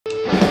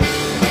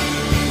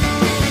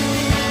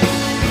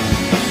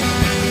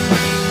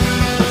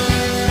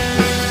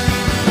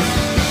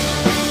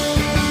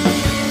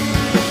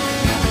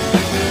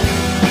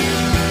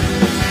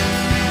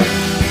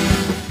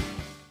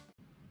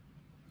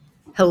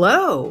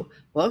Hello,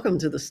 welcome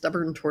to the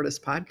Stubborn Tortoise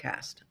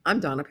podcast. I'm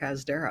Donna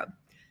Pazdera.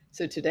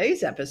 So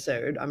today's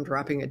episode, I'm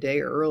dropping a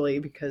day early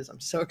because I'm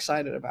so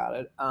excited about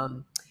it.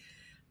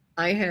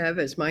 I have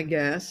as my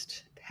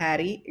guest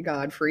Patty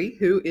Godfrey,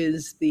 who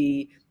is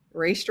the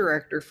race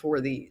director for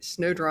the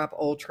Snowdrop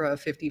Ultra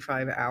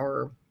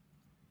 55-hour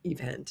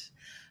event.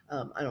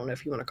 I don't know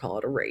if you want to call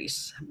it a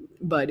race,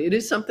 but it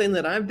is something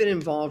that I've been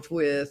involved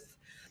with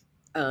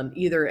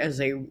either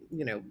as an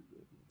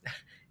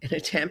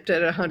attempt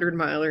at a 100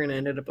 miler and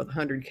ended up with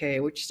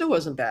 100K, which still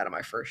wasn't bad on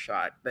my first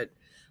shot.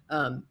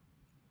 Um,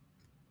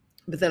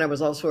 but then I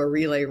was also a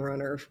relay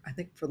runner, I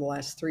think for the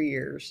last 3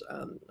 years,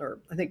 or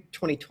I think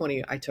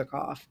 2020 I took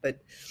off.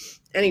 But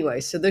anyway,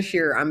 so this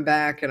year I'm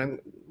back and I'm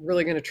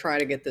really going to try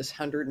to get this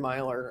 100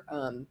 miler.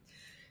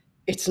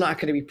 It's not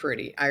going to be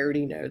pretty. I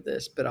already know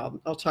this, but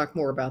I'll talk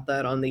more about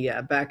that on the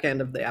back end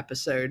of the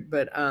episode.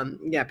 But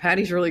yeah,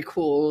 Patty's really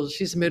cool.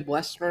 She's a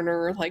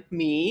Midwesterner like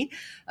me.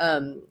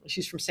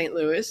 She's from St.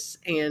 Louis,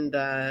 and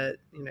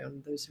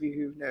those of you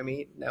who know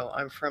me know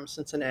I'm from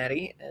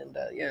Cincinnati, and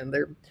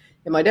and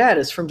my dad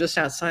is from just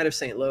outside of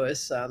St.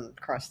 Louis,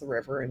 across the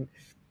river in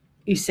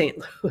East St.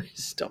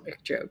 Louis. Don't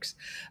make jokes.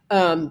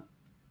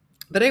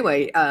 But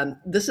anyway,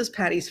 this is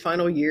Patty's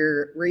final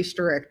year race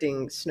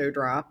directing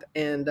Snowdrop,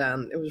 and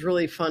it was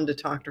really fun to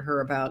talk to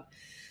her about,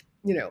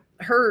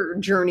 her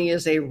journey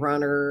as a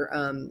runner,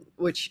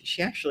 which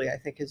she actually, I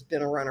think, has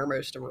been a runner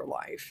most of her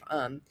life.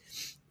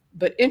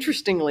 But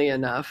interestingly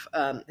enough,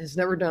 has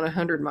never done a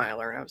 100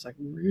 miler, and I was like,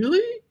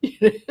 really?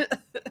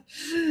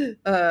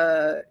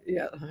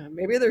 Yeah,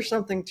 maybe there's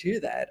something to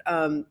that.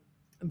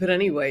 But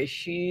anyway,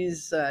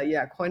 she's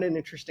quite an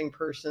interesting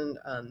person.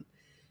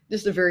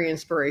 Just a very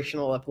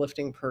inspirational,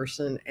 uplifting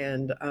person.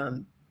 And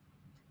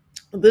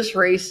this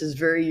race is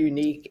very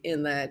unique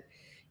in that,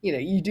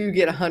 you do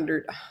get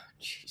 100.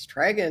 She's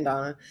dragging,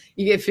 Donna.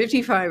 You get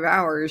 55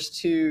 hours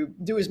to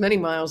do as many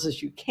miles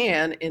as you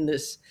can in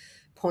this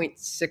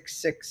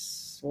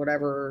 0.66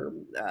 whatever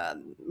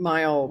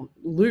mile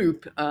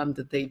loop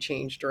that they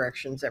change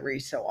directions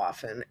every so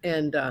often.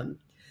 And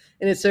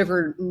it's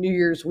over New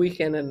Year's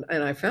weekend. And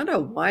I found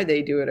out why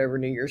they do it over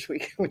New Year's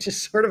weekend, which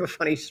is sort of a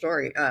funny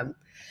story.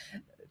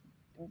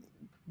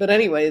 But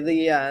anyway,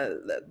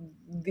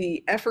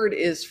 the effort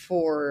is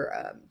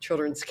for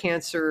children's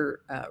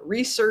cancer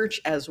research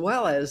as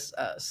well as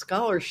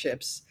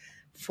scholarships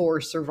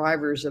for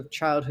survivors of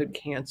childhood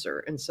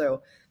cancer. And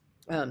so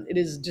it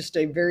is just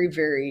a very,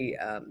 very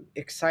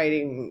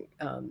exciting.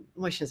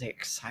 Well, I shouldn't say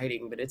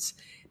exciting, but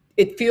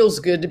it feels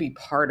good to be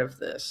part of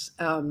this.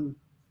 And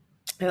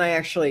I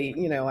actually,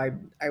 I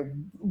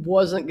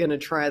wasn't going to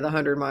try the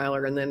 100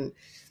 miler, and then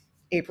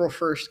April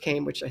 1st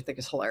came, which I think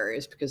is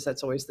hilarious because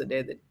that's always the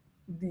day that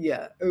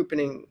the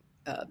opening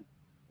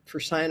for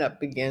sign up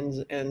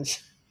begins. And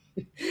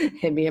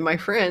and me and my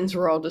friends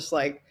were all just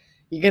like,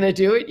 you gonna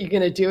do it,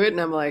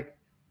 and I'm like,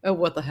 oh,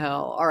 what the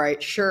hell, all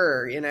right,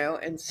 sure.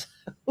 And so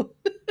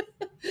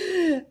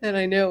and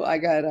I know I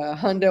got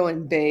Hundo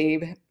and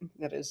Babe,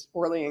 that is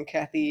Orly and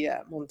Kathy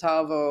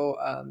Montalvo.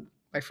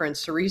 My friend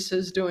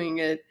Cerisa's doing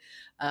it.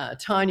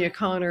 Tanya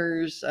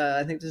Connors,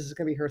 I think this is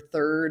going to be her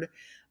third.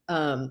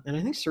 And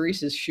I think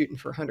Cerisa's shooting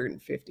for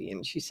 150,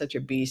 and she's such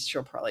a beast.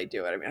 She'll probably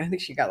do it. I mean, I think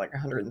she got like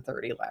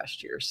 130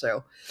 last year.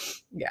 So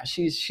yeah,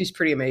 she's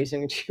pretty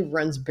amazing. And she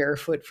runs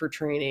barefoot for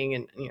training,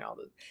 and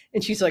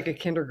and she's like a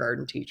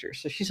kindergarten teacher.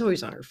 So she's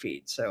always on her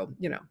feet. So,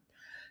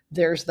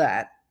 there's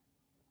that.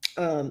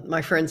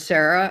 My friend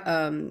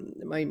Sarah,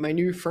 my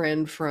new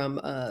friend from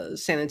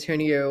San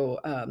Antonio,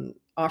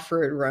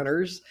 off-road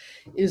runners,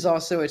 is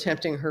also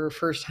attempting her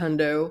first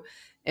hundo.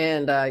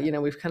 And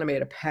we've kind of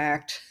made a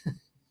pact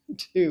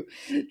to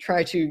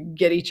try to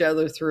get each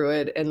other through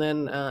it. And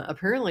then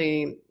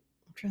apparently, I'm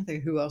trying to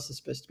think who else is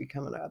supposed to be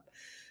coming up.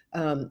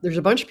 There's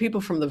a bunch of people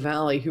from the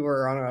Valley who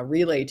are on a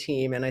relay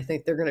team, and I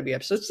think they're going to be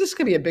up. So it's just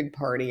going to be a big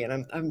party,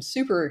 and I'm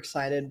super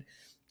excited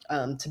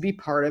to be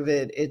part of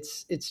it.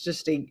 It's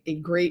just a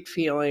great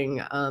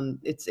feeling.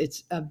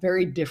 It's a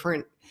very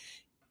different.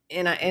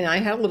 And I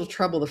had a little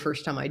trouble the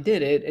first time I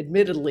did it,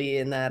 admittedly,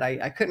 in that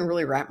I couldn't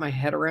really wrap my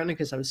head around it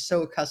because I was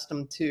so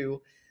accustomed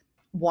to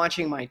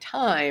watching my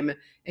time.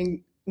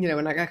 And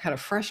and I got kind of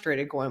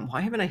frustrated going,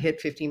 why haven't I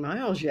hit 50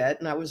 miles yet?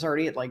 And I was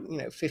already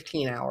at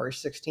 15 hours,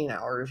 16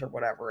 hours or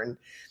whatever. And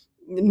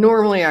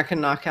normally I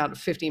can knock out a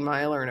 50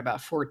 miler in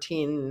about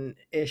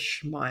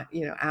 14-ish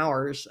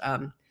hours,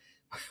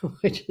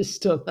 which is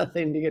still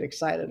nothing to get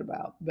excited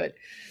about. But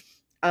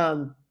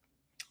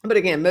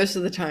again, most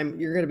of the time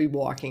you're going to be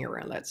walking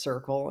around that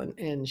circle.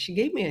 And she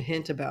gave me a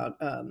hint about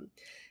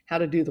how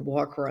to do the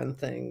walk run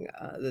thing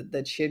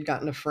that she had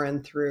gotten a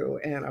friend through.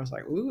 And I was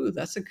like, ooh,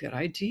 that's a good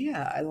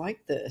idea. I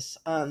like this.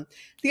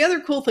 The other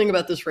cool thing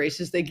about this race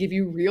is they give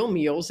you real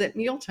meals at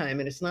mealtime.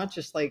 And it's not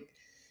just like,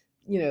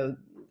 the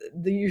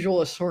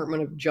usual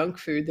assortment of junk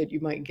food that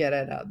you might get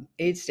at an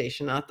aid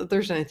station. Not that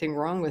there's anything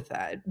wrong with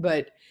that,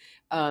 but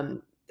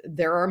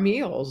there are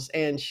meals.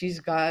 And she's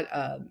got,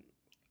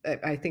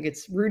 I think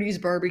it's Rudy's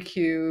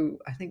Barbecue.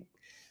 I think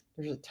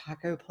there's a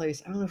taco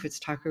place. I don't know if it's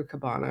Taco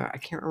Cabana. I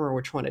can't remember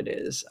which one it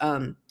is.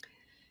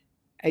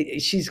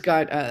 she's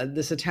got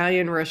this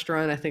Italian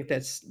restaurant. I think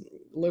that's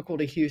local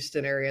to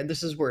Houston area.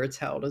 This is where it's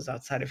held, is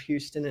outside of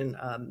Houston in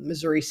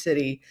Missouri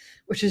City,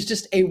 which is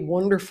just a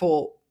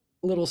wonderful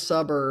little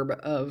suburb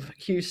of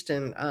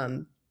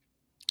Houston.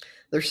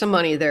 There's some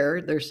money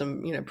there. There's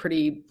some,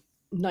 pretty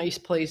nice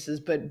places,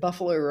 but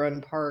Buffalo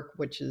Run Park,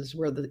 which is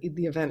where the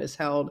event is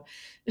held,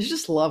 is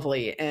just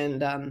lovely.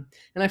 And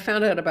I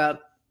found out about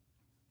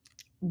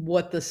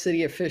what the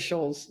city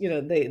officials,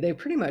 they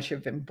pretty much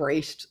have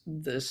embraced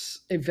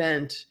this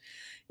event,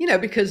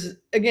 because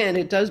again,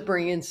 it does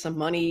bring in some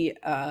money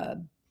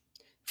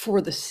for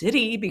the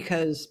city,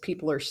 because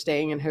people are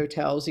staying in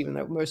hotels, even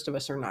though most of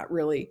us are not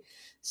really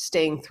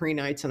staying 3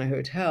 nights in a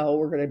hotel.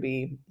 We're going to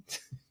be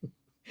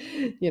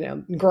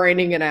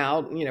grinding it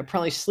out,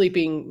 probably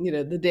sleeping,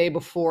 the day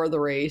before the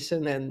race,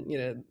 and then,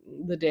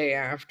 the day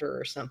after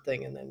or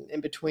something. And then in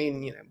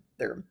between,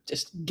 they're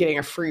just getting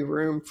a free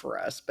room for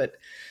us.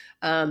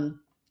 Um,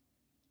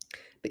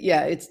 but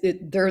yeah,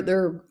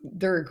 they're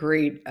a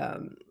great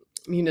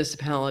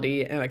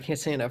municipality, and I can't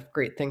say enough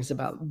great things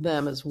about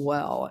them as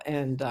well.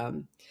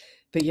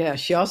 But yeah,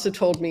 she also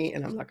told me,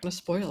 and I'm not going to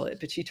spoil it,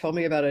 but she told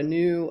me about a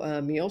new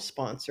meal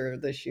sponsor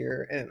this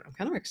year, and I'm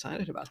kind of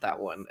excited about that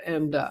one.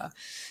 And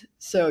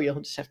so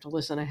you'll just have to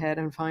listen ahead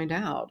and find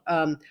out.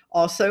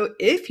 Also,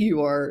 if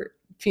you are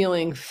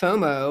feeling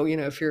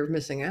FOMO, if you're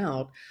missing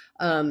out,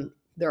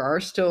 there are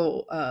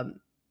still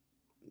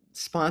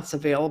spots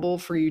available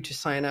for you to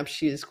sign up.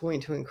 She is going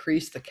to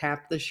increase the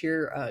cap this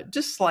year,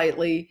 just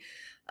slightly.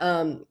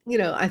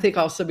 I think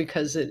also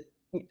because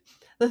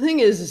the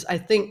thing is I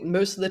think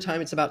most of the time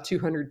it's about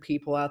 200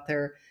 people out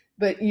there,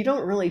 but you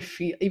don't really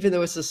feel, even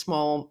though it's a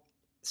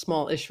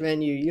smallish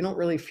venue, you don't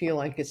really feel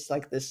like it's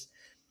like this.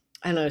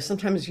 I don't know,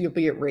 sometimes you'll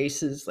be at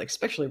races, like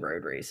especially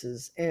road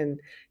races, and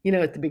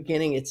at the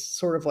beginning it's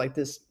sort of like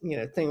this,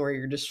 thing where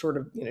you're just sort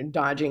of,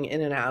 dodging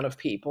in and out of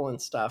people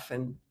and stuff,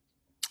 and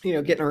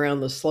getting around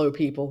the slow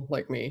people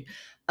like me.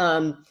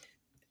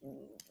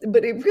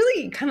 But it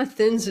really kind of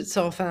thins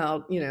itself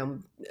out,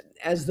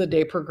 as the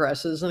day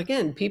progresses. And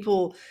again,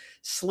 people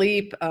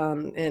sleep,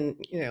 and,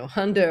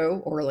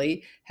 Hundo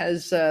Orly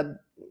has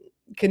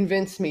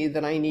convinced me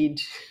that I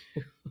need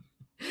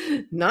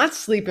to not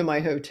sleep in my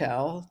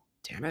hotel,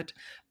 damn it,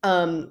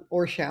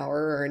 or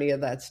shower or any of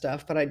that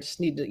stuff. But I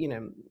just need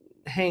to,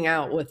 hang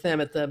out with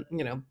them at the,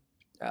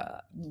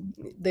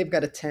 they've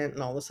got a tent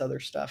and all this other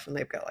stuff, and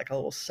they've got like a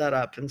little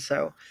setup. And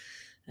so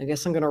I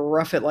guess I'm going to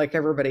rough it like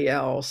everybody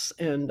else,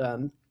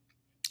 and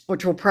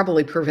which will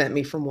probably prevent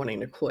me from wanting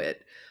to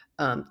quit.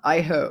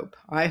 I hope.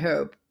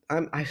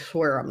 I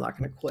swear I'm not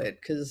going to quit,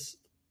 because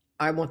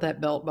I want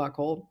that belt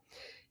buckle,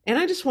 and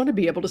I just want to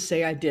be able to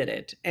say I did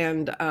it.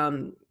 And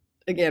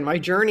again, my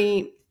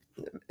journey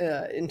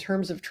in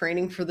terms of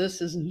training for this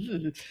has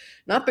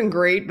not been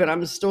great, but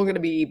I'm still going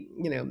to be,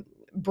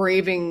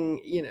 braving,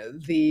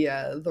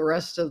 the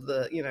rest of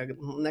the,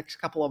 next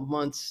couple of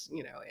months,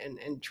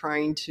 and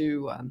trying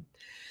to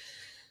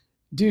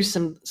do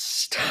some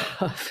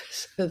stuff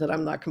so that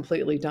I'm not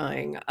completely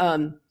dying.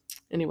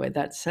 Anyway,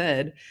 that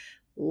said,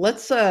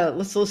 let's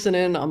listen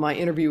in on my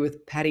interview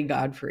with Patty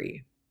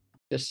Godfrey.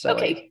 Just so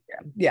Okay.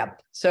 yeah.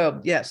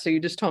 So you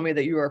just told me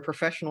that you are a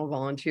professional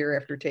volunteer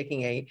after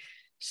taking a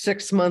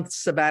 6-month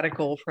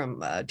sabbatical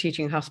from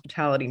teaching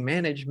hospitality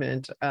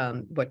management,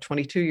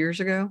 22 years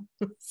ago?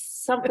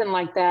 Something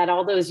like that.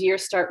 All those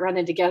years start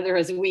running together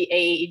as we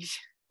age.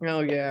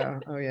 Oh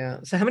yeah.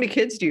 So how many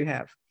kids do you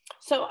have?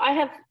 So I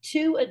have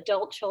 2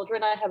 adult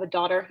children. I have a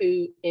daughter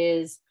who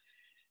is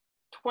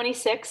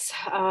 26.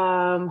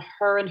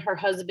 Her and her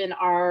husband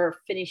are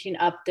finishing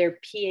up their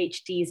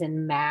PhDs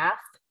in math.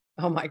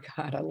 Oh my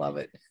God, I love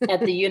it. At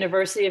the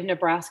University of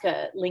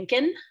Nebraska at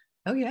Lincoln.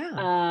 Oh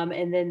yeah.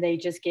 And then they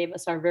just gave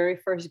us our very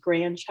first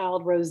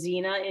grandchild,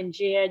 Rosina, in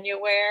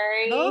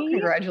January. Oh,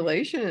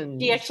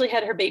 congratulations. She actually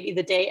had her baby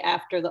the day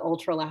after the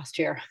Ultra last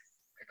year.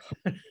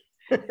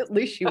 At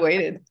least she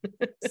waited.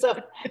 So,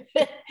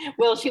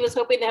 well, she was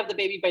hoping to have the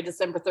baby by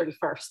December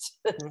 31st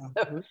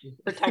so,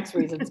 for tax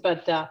reasons.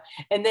 But,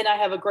 and then I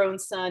have a grown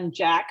son,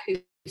 Jack,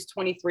 who's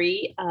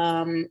 23,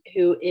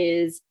 who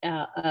is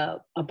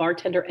a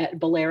bartender at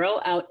Bolero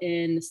out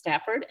in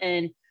Stafford.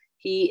 And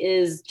he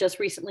is just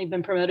recently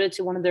been promoted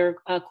to one of their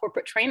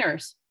corporate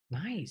trainers.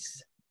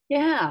 Nice.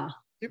 Yeah.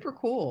 Super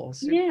cool.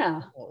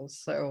 Cool.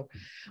 So,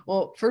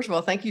 well, first of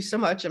all, thank you so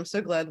much. I'm so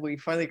glad we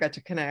finally got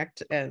to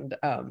connect. And,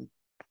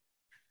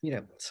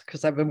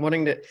 because I've been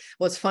wanting to,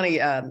 well, it's funny.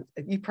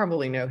 You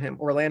probably know him,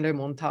 Orlando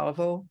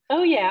Montalvo.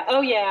 Oh yeah.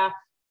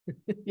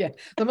 Yeah.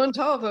 The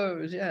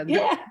Montalvos.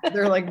 Yeah.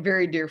 They're like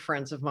very dear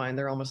friends of mine.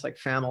 They're almost like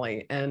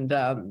family. And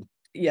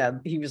yeah,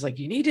 he was like,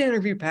 you need to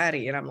interview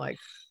Patty. And I'm like,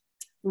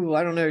 ooh,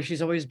 I don't know.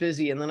 She's always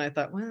busy. And then I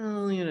thought,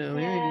 well,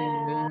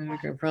 maybe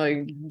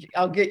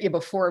I'll get you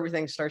before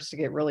everything starts to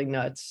get really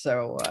nuts.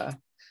 So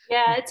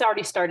yeah, it's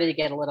already started to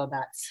get a little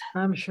nuts.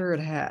 I'm sure it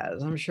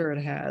has.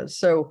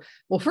 So,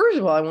 well, first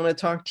of all, I want to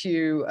talk to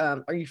you.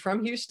 Are you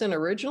from Houston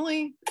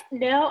originally?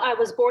 No, I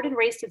was born and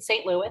raised in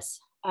St. Louis.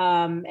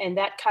 And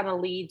that kind of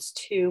leads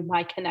to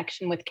my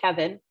connection with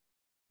Kevin.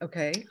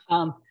 Okay.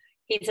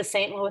 He's a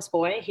St. Louis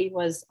boy. He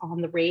was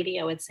on the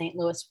radio in St.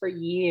 Louis for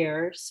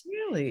years.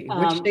 Really?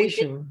 Which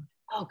station?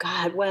 Oh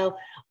God. Well,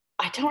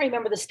 I don't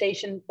remember the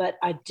station, but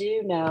I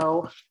do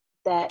know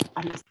that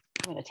I'm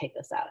going to take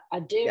this out. I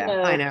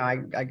know. I know.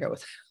 I go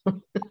with.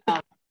 I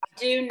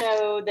do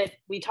know that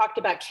we talked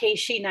about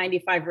KSHE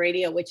 95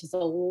 Radio, which is a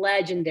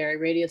legendary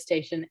radio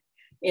station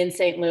in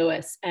St.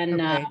 Louis.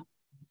 And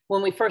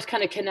when we first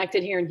kind of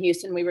connected here in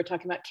Houston, we were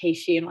talking about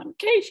KSHE and I'm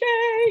KSHE,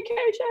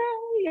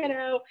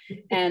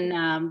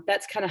 and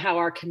that's kind of how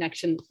our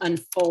connection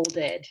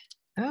unfolded.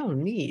 Oh,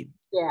 neat.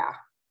 Yeah.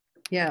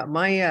 Yeah.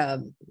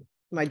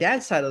 My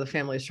dad's side of the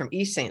family is from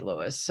East St.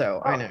 Louis.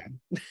 So I know.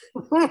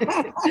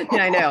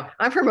 Yeah, I know.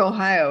 I'm from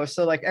Ohio.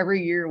 So like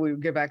every year we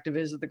would go back to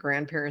visit the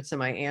grandparents and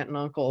my aunt and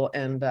uncle.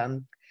 And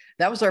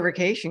that was our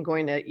vacation,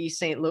 going to East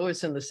St.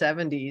 Louis in the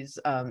 70s,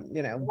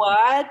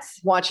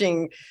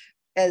 watching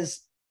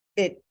as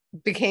it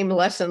became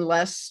less and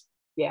less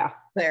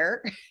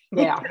there.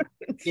 Yeah.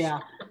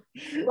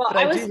 Well, but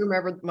I do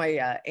remember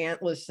my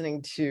aunt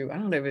listening to, I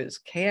don't know if it was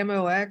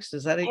KMOX.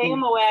 Is that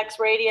KMOX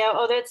radio?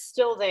 Oh, that's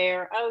still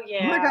there. Oh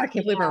yeah. Oh my God, I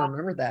can't believe I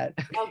remember that.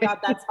 Oh God,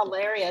 that's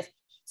hilarious.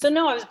 So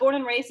no, I was born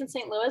and raised in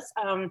St. Louis.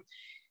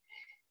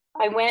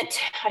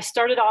 I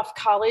started off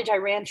college. I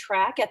ran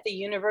track at the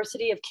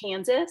University of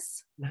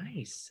Kansas.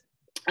 Nice.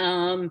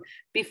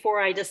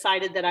 Before I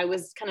decided that I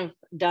was kind of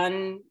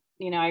done,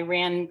 I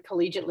ran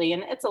collegiately,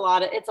 and it's a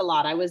lot.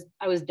 I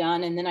was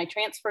done. And then I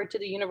transferred to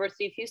the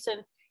University of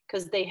Houston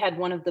because they had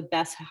one of the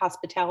best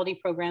hospitality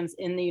programs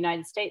in the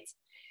United States.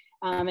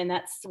 And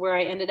that's where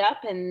I ended up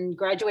and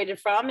graduated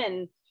from,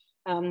 and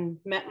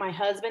met my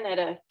husband at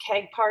a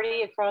keg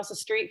party across the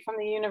street from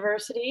the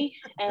university.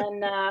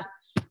 And,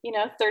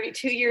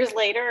 32 years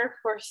later,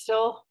 we're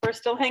still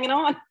hanging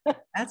on.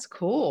 That's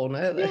cool.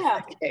 No,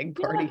 that's keg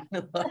party.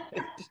 Yeah.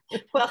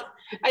 Well,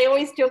 I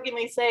always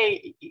jokingly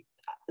say,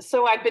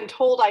 so I've been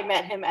told I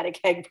met him at a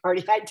keg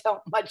party. I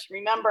don't much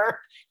remember.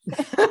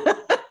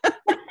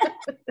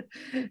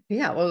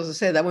 Yeah, well, as I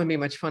say, that wouldn't be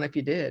much fun if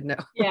you did. No.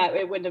 Yeah,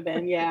 it wouldn't have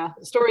been. Yeah,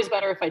 the story's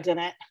better if I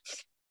didn't.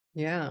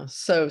 Yeah.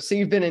 So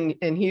you've been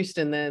in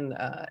Houston then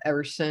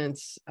ever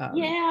since.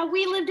 Yeah,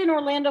 we lived in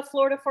Orlando,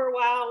 Florida for a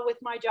while with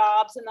my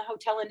jobs in the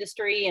hotel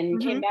industry,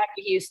 and came back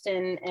to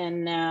Houston,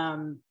 and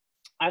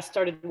I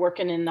started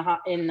working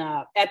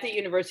at the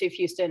University of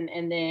Houston,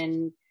 and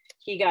then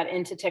he got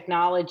into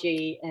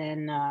technology,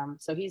 and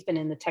so he's been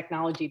in the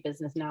technology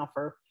business now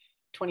for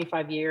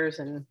 25 years.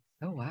 And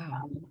oh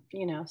wow.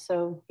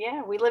 So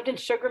yeah, we lived in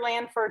Sugar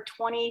Land for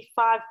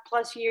 25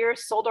 plus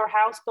years, sold our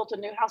house, built a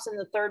new house in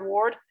the 3rd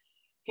Ward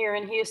here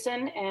in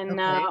Houston, and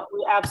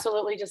we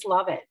absolutely just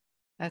love it.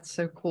 That's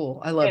so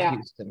cool. I love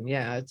Houston.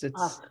 Yeah, it's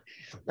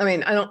I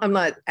mean, I'm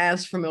not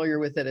as familiar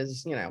with it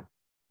as I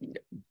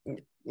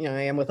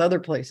am with other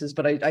places,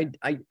 but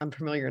I'm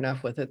familiar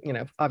enough with it,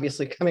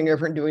 obviously coming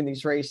over and doing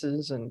these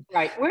races. And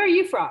right. Where are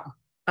you from?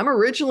 I'm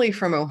originally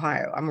from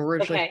Ohio. I'm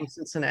originally from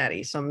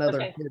Cincinnati, so I'm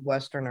another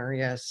Midwesterner.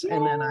 Yes. Yay.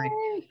 And then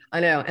I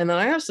know. And then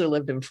I also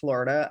lived in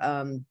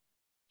Florida.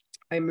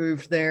 I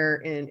moved there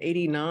in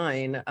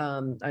 '89.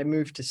 I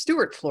moved to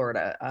Stuart,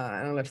 Florida.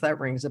 I don't know if that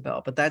rings a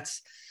bell, but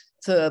it's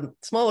a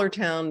smaller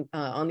town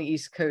on the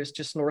East Coast,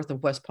 just north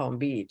of West Palm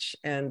Beach.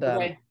 And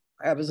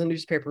I was a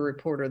newspaper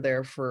reporter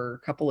there for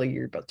a couple of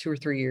years, about 2 or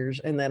 3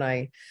 years. And then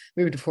I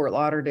moved to Fort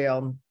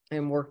Lauderdale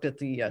and worked at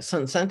the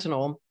Sun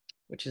Sentinel,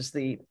 which is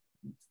the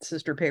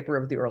sister paper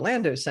of the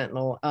Orlando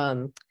Sentinel.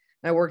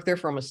 I worked there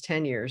for almost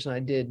 10 years, and I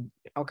did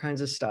all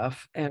kinds of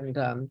stuff. And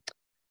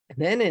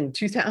then in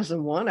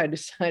 2001, I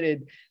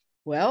decided,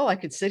 well, I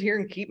could sit here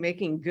and keep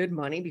making good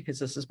money, because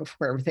this is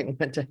before everything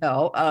went to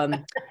hell.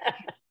 But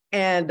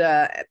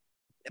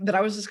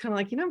I was just kind of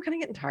like, I'm kind of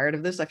getting tired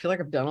of this. I feel like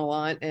I've done a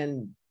lot.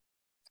 And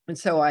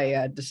so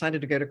I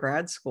decided to go to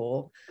grad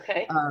school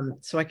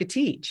so I could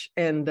teach.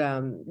 And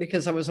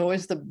because I was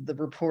always the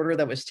reporter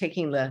that was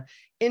taking the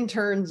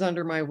interns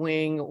under my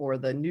wing, or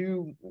the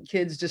new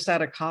kids just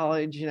out of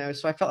college,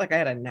 so I felt like I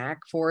had a knack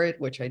for it,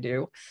 which I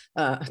do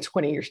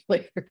 20 years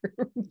later.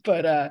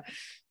 But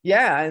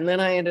and then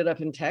I ended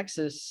up in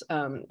Texas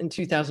in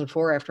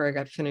 2004 after I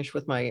got finished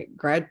with my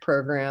grad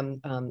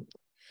program.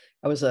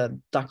 I was a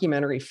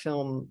documentary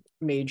film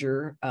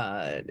major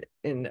at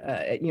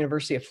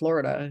University of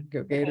Florida,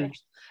 go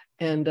Gators.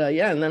 And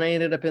and then I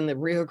ended up in the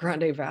Rio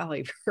Grande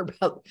Valley for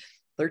about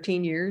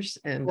 13 years.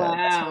 And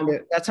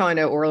that's how I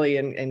know Orly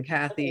and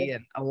Kathy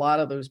and a lot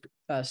of those,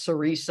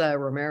 Sarisa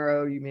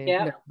Romero, you may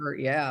have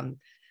heard,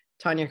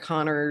 Tanya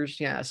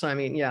Connors. Yeah. So, I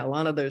mean, a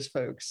lot of those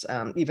folks,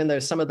 even though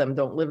some of them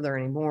don't live there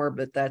anymore,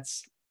 but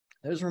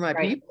those were my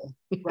people.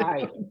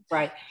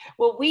 Right.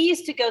 Well, we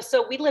used to go,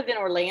 so we lived in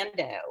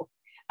Orlando.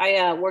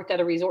 I worked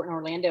at a resort in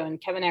Orlando,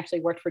 and Kevin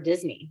actually worked for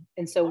Disney.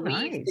 And so we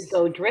used to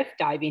go drift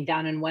diving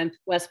down in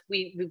West.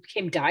 We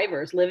became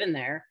divers living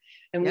there.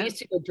 And we used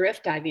to go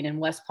drift diving in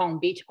West Palm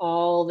Beach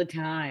all the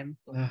time.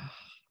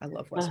 I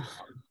love West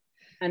Palm.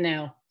 I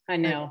know.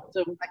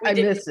 So I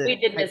miss it. We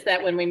did miss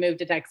that when we moved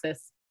to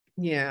Texas.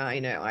 Yeah, I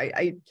know.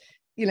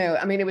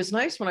 I mean, it was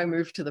nice when I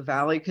moved to the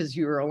Valley because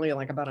you were only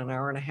like about an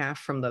hour and a half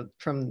from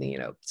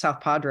the South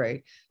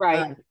Padre,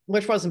 Right.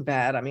 which wasn't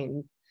bad. I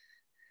mean,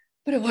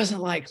 but it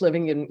wasn't like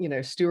living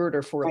in, Stewart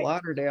or Fort Right.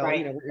 Lauderdale,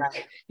 Right. where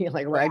Right. you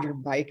like ride your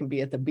bike and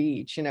be at the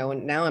beach,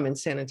 and now I'm in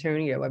San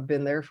Antonio. I've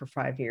been there for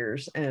 5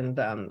 years and,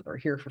 or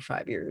here for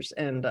 5 years.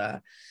 And,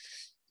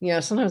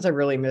 sometimes I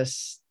really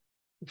miss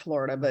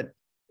Florida, but,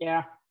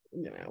 Yeah.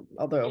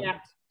 although Yeah.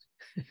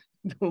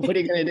 what are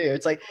you going to do?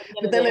 It's like,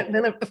 but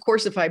then of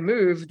course, if I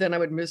move, then I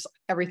would miss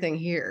everything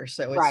here.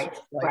 So it's Right.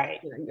 like,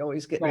 Right. you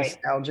always get Right.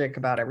 nostalgic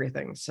about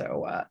everything.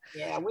 So,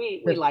 yeah,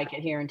 we like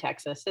it here in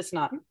Texas. It's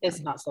not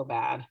so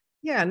bad.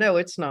 yeah, no,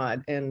 it's not.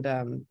 And,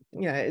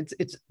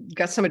 it's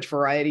got so much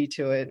variety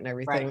to it and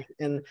everything. Right.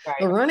 And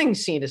the Right. running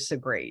scene is so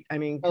great. I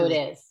mean, Oh, it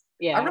because is.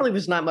 I Yeah. really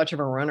was not much of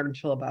a runner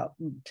until about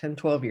 10,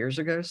 12 years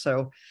ago.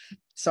 So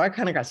I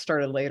kind of got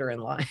started later in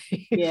life.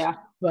 Yeah.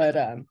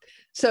 But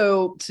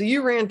so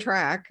you ran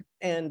track,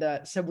 and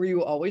so were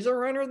you always a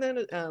runner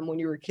then, when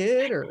you were a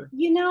kid, or?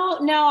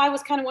 No, I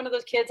was kind of one of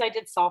those kids. I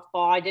did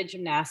softball, I did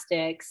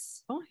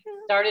gymnastics, Oh yeah.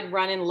 started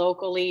running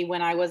locally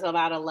when I was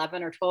about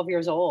 11 or 12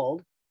 years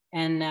old.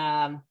 And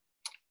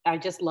I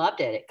just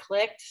loved it. It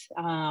clicked.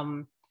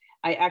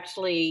 I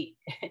actually,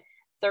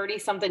 30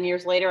 something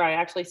years later, I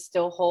actually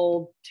still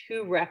hold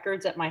 2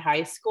 records at my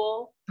high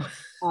school.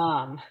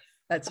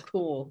 That's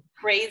cool.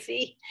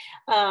 Crazy.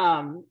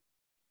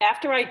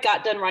 After I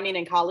got done running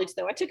in college,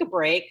 though, I took a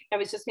break. I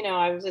was just,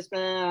 I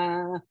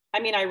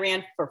mean, I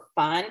ran for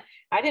fun.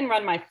 I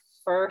ran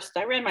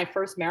my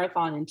first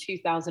marathon in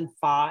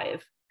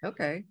 2005.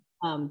 Okay.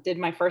 Did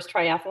my first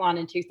triathlon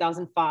in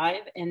 2005.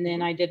 And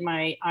then I did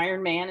my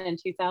Ironman in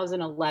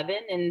 2011.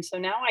 And so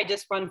now I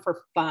just run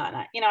for fun.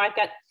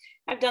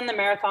 I've done the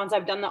marathons.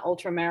 I've done the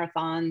ultra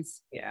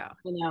marathons. Yeah.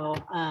 Been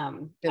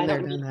there,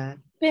 done that.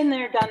 Been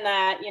there, done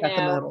that, Got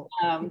the medal.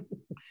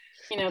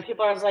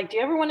 People are like, do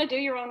you ever want to do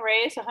your own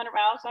race, 100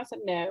 miles? And I said,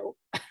 no.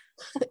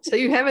 So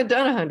you haven't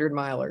done a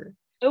 100-miler?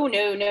 Oh,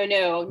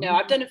 no.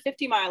 I've done a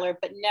 50-miler,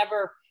 but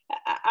never.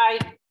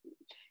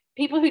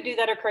 People who do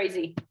that are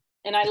crazy.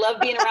 And I love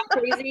being around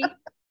crazy,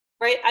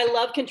 right? I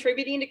love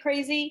contributing to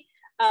crazy.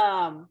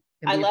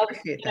 I love,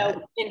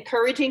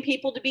 encouraging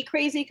people to be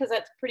crazy, because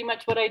that's pretty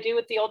much what I do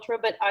with the ultra,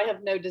 but I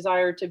have no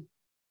desire to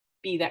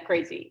be that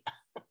crazy.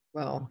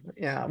 Well,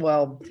 yeah.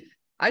 Well,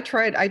 I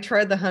tried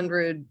the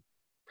 100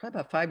 probably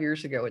about 5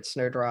 years ago at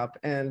Snowdrop,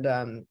 and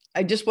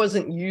I just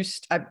wasn't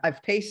used.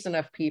 I've paced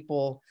enough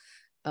people,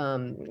 at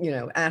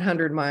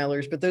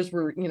 100-milers, but those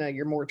were,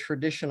 your more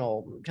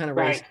traditional kind of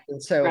races.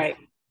 And so,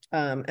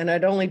 and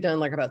I'd only done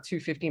like about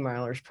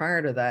 250-milers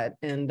prior to that.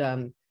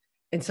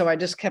 And so I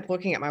just kept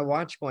looking at my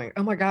watch going,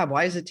 oh my God,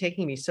 why is it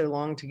taking me so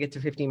long to get to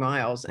 50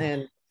 miles?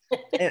 And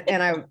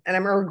I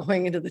remember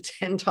going into the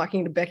tent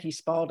talking to Becky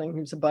Spalding,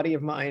 who's a buddy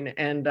of mine.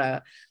 And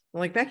I'm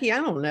like, Becky, I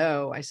don't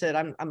know. I said,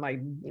 I'm my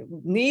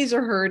knees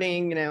are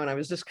hurting, and I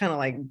was just kind of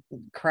like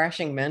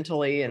crashing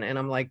mentally. And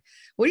I'm like,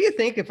 what do you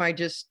think if I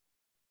just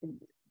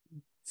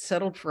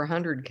settled for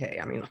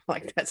 100K? I mean,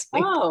 like, that's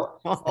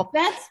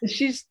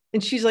she's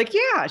like,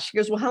 yeah. She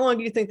goes, well, how long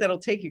do you think that'll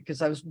take you?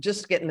 Because I was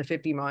just getting the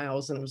 50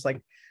 miles, and it was like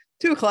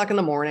 2:00 in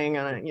the morning,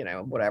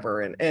 and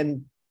whatever,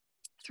 and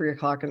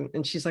 3:00,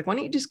 and she's like, why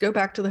don't you just go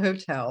back to the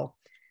hotel,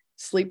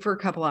 sleep for a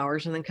couple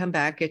hours, and then come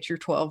back, get your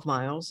 12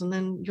 miles, and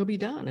then you'll be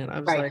done. And I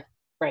was like,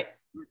 right.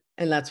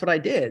 And that's what I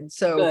did.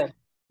 So good.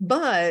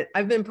 But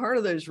I've been part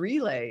of those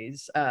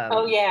relays.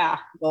 Oh yeah.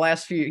 The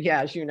last few,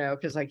 as you know,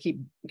 because I keep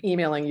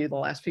emailing you the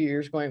last few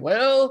years going,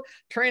 well,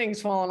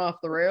 training's fallen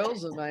off the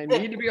rails and I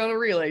need to be on a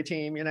relay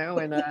team, and I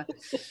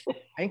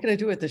ain't going to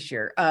do it this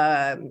year.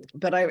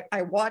 But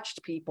I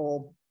watched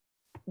people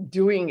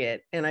doing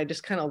it, and I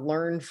just kind of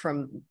learned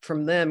from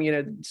them,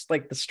 just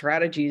like the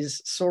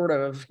strategies sort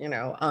of,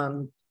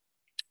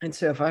 and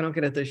so if I don't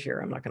get it this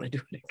year, I'm not going to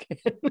do it again.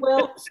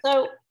 Well,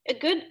 so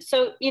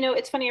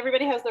it's funny,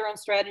 everybody has their own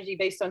strategy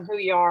based on who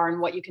you are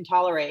and what you can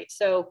tolerate.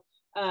 So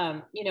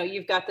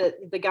you've got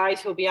the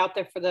guys who'll be out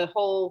there for the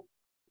whole,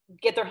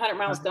 get their 100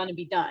 miles done and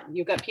be done.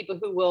 You've got people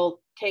who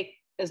will take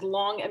as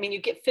long,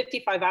 you get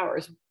 55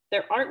 hours.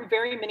 There aren't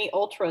very many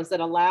ultras that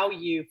allow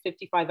you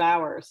 55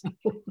 hours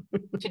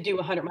to do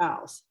 100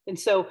 miles. And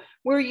so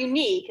we're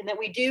unique in that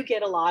we do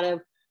get a lot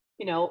of,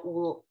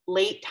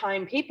 late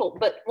time people.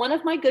 But one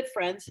of my good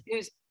friends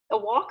who's a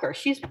walker,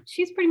 she's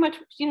pretty much,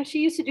 she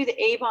used to do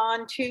the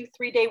Avon 2-3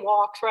 day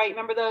walks, right?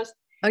 Remember those?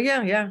 Oh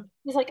yeah.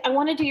 She's like, I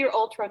want to do your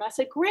ultra. And I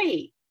said,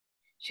 great.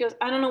 She goes,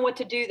 I don't know what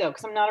to do though,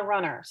 because I'm not a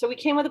runner. So we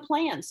came with a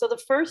plan. So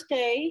the first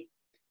day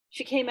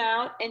she came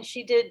out and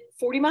she did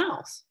 40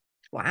 miles.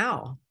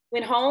 Wow.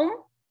 Went home,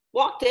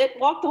 walked the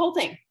whole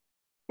thing,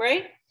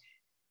 right?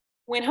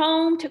 Went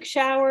home, took a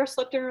shower,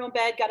 slept in her own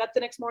bed, got up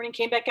the next morning,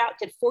 came back out,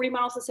 did 40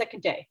 miles the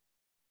second day.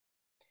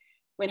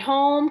 Went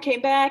home,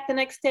 came back the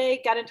next day,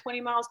 got in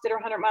 20 miles, did her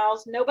 100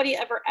 miles. Nobody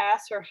ever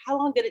asked her, how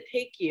long did it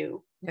take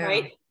you,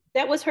 right?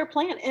 That was her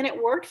plan, and it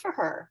worked for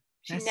her.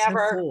 She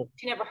never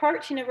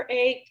hurt, she never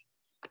ached,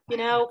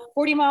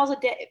 40 miles a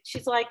day.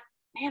 She's like,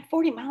 man,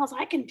 40 miles,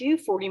 I can do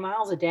 40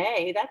 miles a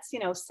day. That's,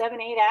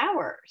 7, 8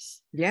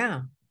 hours,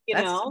 Yeah. you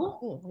That's so know?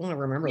 cool. I want to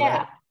remember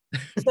Yeah.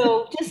 that.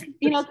 So just,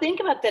 think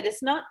about that.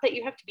 It's not that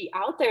you have to be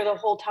out there the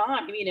whole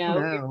time,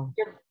 No.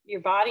 your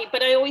body.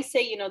 But I always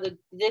say, the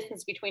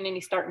distance between any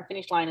start and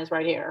finish line is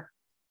right here.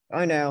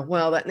 I know.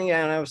 Well, and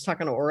I was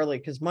talking to Orly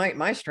because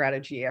my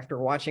strategy after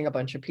watching a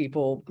bunch of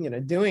people,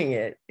 doing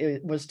it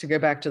was to go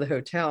back to the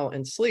hotel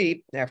and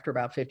sleep after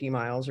about 50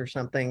 miles or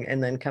something,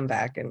 and then come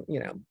back and,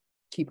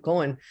 keep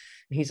going. And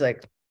he's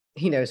like,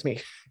 he knows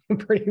me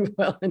pretty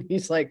well. And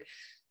he's like,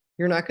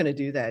 you're not going to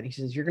do that. He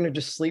says, you're going to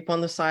just sleep on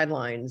the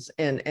sidelines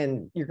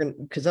and you're going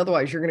to, because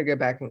otherwise you're going to go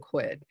back and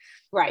quit.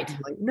 Right. I'm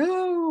like,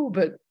 no,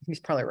 but he's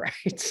probably right.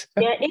 So.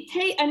 Yeah.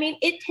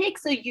 It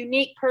takes a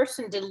unique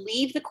person to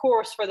leave the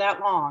course for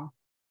that long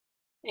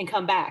and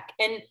come back.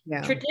 And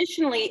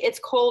traditionally it's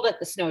cold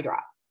at the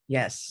snowdrop.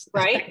 Yes.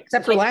 Right.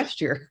 Except for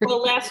last year.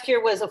 Well, last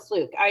year was a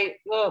fluke.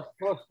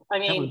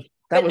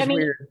 That was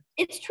weird.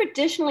 It's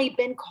traditionally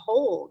been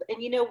cold. And,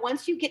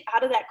 once you get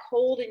out of that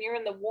cold and you're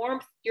in the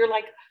warmth, you're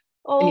like,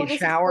 oh, this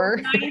shower.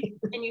 is so nice.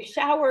 And you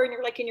shower and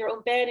you're like in your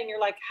own bed and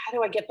you're like, how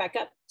do I get back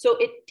up? So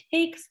it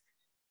takes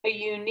a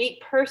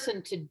unique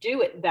person to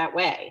do it that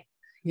way.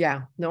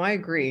 Yeah, no, I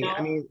agree.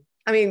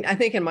 I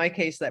think in my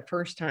case, that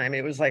first time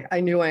it was like,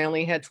 I knew I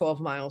only had 12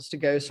 miles to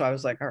go. So I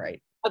was like, all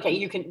right. Okay,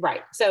 you can,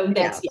 right. So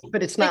that's,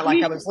 but it's not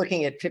like I was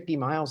looking at 50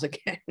 miles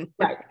again.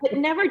 Right. But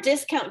never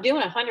discount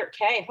doing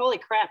 100K. Holy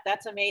crap.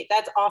 That's amazing.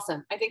 That's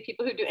awesome. I think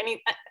people who do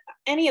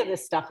any of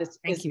this stuff is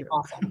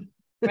awesome.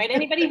 Right.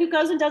 Anybody who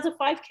goes and does a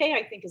 5K,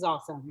 I think is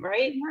awesome.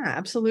 Right. Yeah,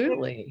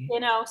 absolutely.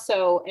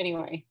 So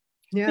anyway.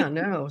 Yeah,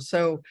 no.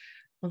 So,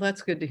 well,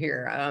 that's good to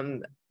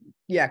hear.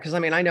 Yeah. Cause I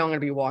know I'm going to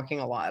be walking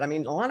a lot. A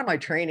lot of my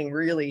training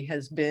really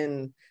has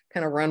been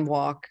kind of run,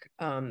 walk.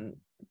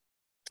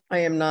 I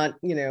am not,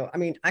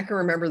 I can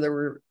remember there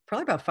were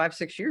probably about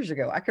 5-6 years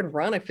ago, I could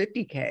run a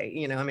 50K,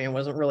 it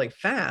wasn't really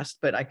fast,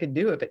 but I could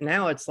do it. But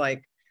now it's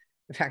like,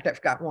 in fact,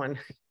 I've got one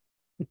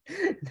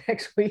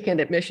next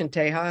weekend at Mission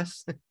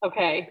Tejas.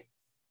 Okay.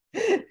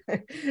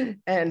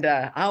 And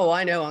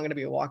I know I'm going to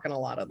be walking a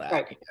lot of that.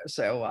 Right.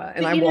 So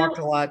and I walked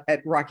a lot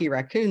at Rocky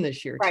Raccoon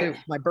this year too,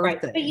 my birthday.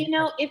 Right. But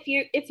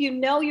if you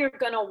know you're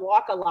going to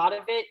walk a lot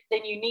of it,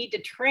 then you need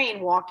to train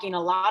walking a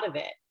lot of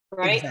it.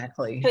 Right.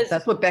 Exactly. Because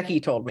that's what Becky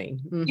told me.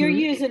 Mm-hmm. You're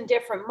using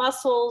different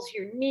muscles,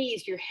 your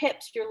knees, your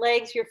hips, your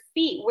legs, your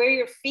feet, where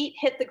your feet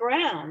hit the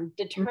ground,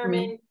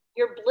 determine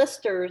your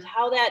blisters,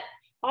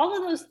 all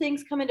of those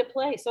things come into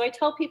play. So I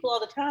tell people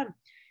all the time,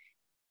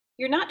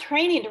 you're not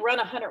training to run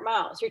 100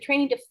 miles. You're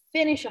training to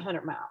finish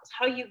 100 miles.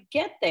 How you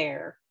get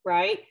there,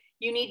 right?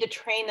 You need to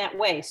train that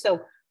way.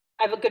 So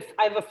I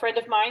have a friend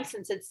of mine,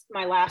 since it's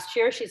my last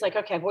year, she's like,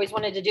 okay, I've always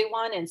wanted to do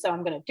one. And so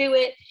I'm going to do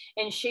it.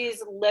 And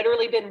she's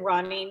literally been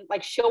running,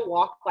 like she'll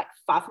walk like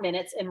 5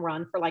 minutes and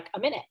run for like a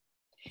minute.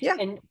 Yeah.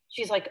 And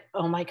she's like,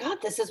 oh my God,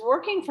 this is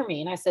working for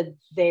me. And I said,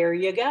 there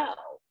you go.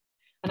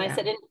 And I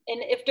said, and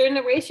if during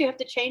the race, you have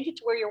to change it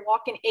to where you're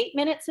walking 8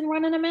 minutes and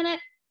running a minute.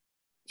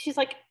 She's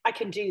like, I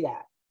can do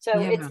that. So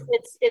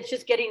it's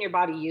just getting your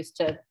body used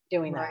to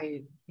doing that.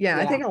 Yeah,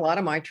 I think a lot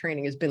of my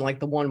training has been like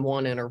the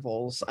 1-1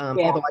 intervals.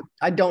 Although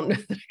I don't know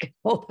that I can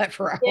hold that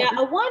for hours. Yeah,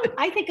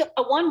 I think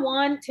a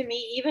 1-1 to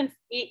me,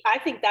 I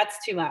think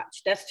that's too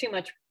much. That's too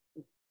much.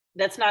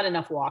 That's not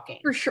enough walking.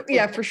 For sure.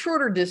 Yeah, for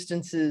shorter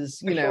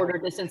distances, shorter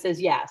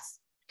distances, yes.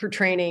 For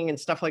training and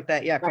stuff like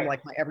that. Yeah, for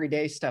like my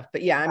everyday stuff.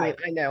 But yeah,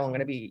 I know I'm going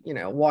to be,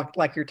 walk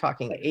like you're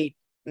talking 8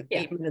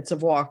 minutes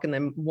of walk and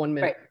then 1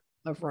 minute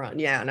of run.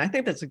 Yeah. And I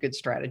think that's a good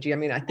strategy.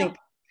 I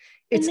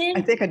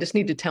think I just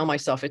need to tell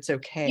myself it's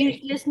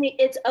okay.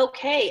 It's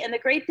okay. And the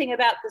great thing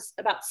about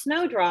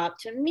Snowdrop,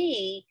 to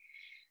me,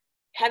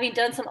 having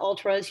done some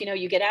ultras,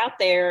 you get out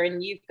there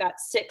and you've got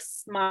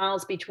 6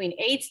 miles between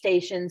aid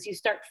stations, you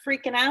start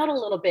freaking out a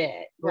little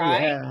bit,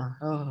 right? Yeah.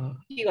 Oh.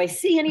 Do I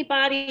see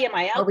anybody? Am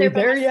I out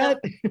there yet?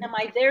 Am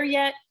I there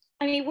yet?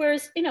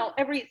 Whereas,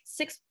 every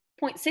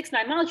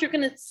 6.69 miles, you're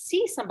going to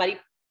see somebody.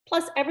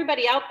 Plus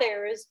everybody out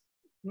there is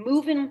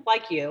moving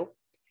like you.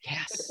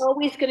 Yes. There's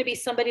always going to be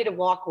somebody to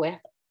walk with.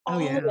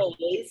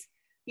 Always.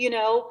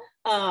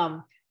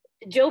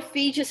 Joe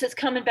Fegis is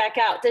coming back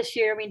out this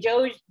year.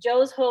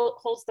 Joe's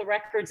holds the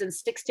records in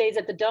 6 days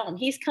at the Dome.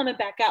 He's coming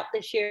back out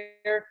this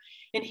year,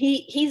 and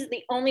he's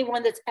the only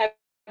one that's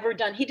ever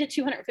done. He did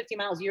 250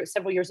 miles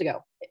several years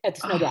ago at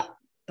the Snowdrop.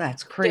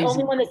 That's crazy. The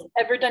only one that's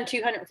ever done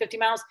 250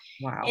 miles.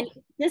 Wow. And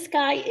this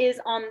guy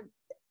is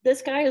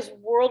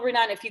world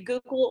renowned. If you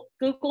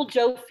Google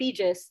Joe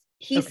Fegis,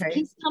 he's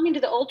coming to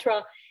the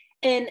ultra,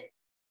 and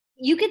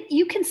you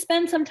can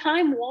spend some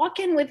time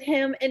walking with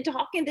him and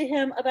talking to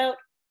him about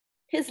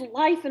his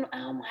life. And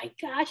oh my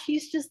gosh,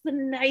 he's just the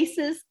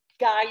nicest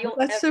guy you'll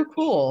ever so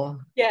cool.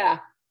 Yeah.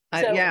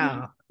 So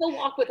he'll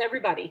walk with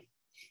everybody.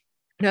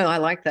 No, I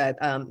like that.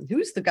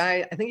 Who's the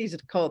guy? I think he's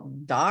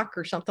called Doc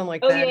or something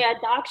like that. Oh yeah,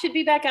 Doc should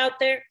be back out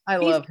there. I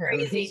love him.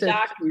 Crazy. He's so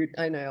Doc. cute.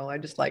 I know. I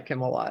just like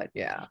him a lot.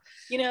 Yeah.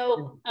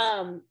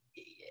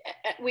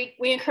 We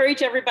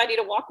encourage everybody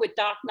to walk with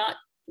Doc,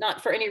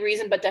 not for any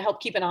reason, but to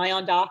help keep an eye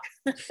on Doc.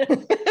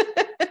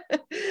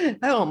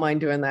 I don't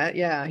mind doing that.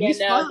 Yeah, Yeah, he's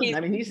no, fun. I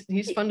mean,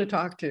 he's fun to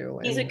talk to,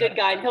 he's a and good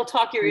guy, and he'll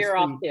talk your he's ear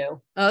off sweet.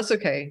 too. Oh, that's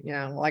okay.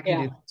 Yeah, well, I can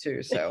Yeah. do that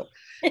too. So,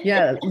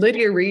 yeah,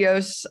 Lydia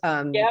Rios.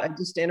 I Yep.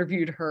 just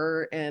interviewed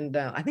her, and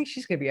I think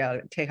she's going to be out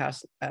at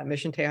Tejas,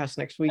 Mission Tejas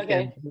next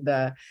weekend. Okay.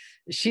 And,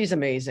 she's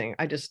amazing.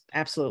 I just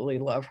absolutely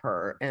love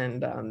her.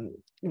 And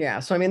yeah,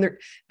 so I mean,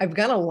 I've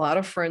got a lot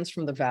of friends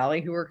from the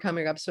Valley who are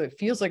coming up, so it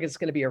feels like it's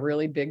going to be a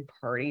really big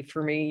party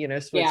for me. You know,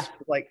 so Yeah. it's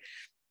like,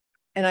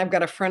 and I've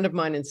got a friend of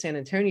mine in San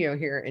Antonio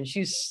here, and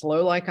she's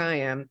slow like I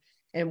am.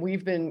 And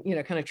we've been,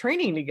 kind of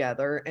training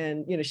together.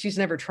 And, she's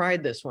never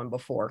tried this one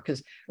before,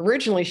 because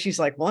originally she's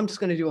like, well, I'm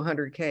just going to do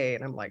 100K.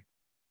 And I'm like,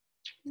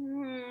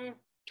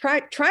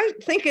 try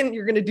thinking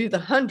you're going to do the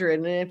 100.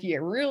 And if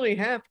you really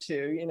have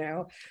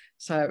to.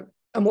 So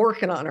I'm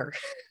working on her.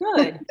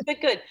 Good.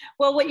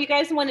 Well, what you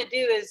guys want to do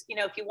is,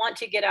 if you want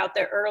to get out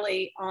there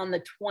early on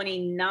the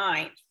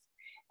 29th,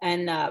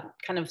 and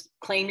kind of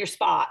claim your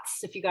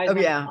spots, if you guys. Oh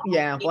yeah.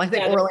 Well, I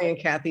think Orly and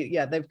Kathy,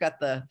 they've got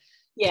the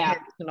yeah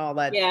and all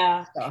that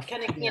stuff.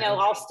 Kind of,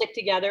 all stick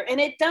together,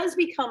 and it does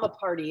become a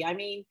party. I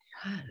mean,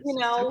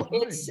 so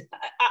it's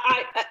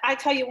I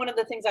tell you, one of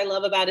the things I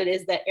love about it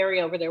is that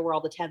area over there where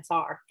all the tents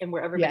are and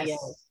where everybody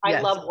is.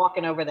 I love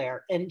walking over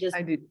there, and just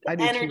the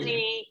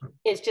energy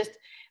is just,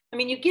 I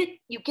mean, you get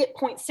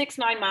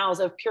 0.69 miles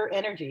of pure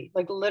energy,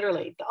 like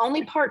literally. The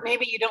only part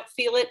maybe you don't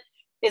feel it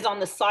is on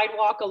the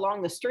sidewalk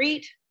along the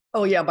street.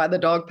 Oh yeah, by the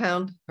dog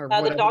pound, or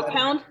the dog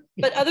pound.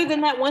 But other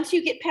than that, once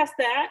you get past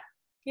that,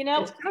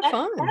 it's kind of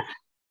fun.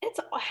 It's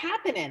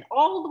happening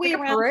all the way like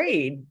around a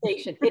parade. The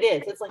station. It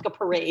is. It's like a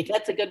parade.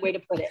 That's a good way to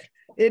put it.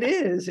 It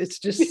is. It's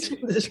just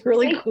this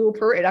really cool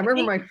parade. I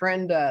remember my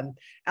friend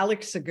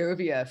Alex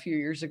Segovia a few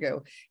years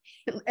ago.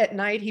 At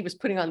night, he was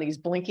putting on these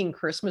blinking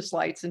Christmas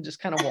lights and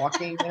just kind of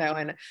walking,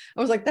 and I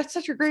was like, that's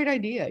such a great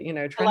idea,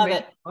 trying to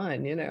make it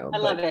fun, I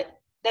love it.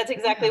 That's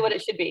exactly what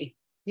it should be.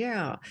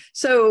 Yeah.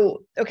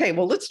 So, okay,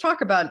 well, let's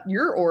talk about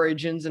your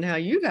origins and how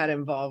you got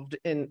involved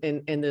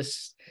in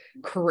this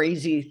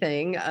crazy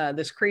thing,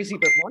 this crazy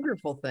but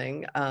wonderful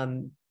thing.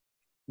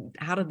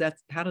 How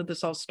did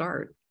this all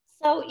start?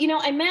 So,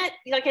 I met,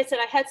 like I said,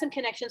 I had some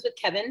connections with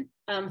Kevin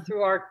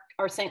through our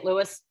St.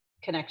 Louis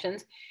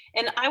connections,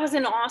 and I was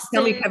in Austin.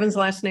 Tell me Kevin's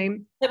last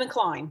name. Kevin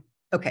Klein.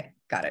 Okay,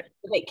 got it.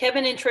 Okay,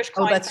 Kevin and Trish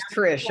Klein. Oh, that's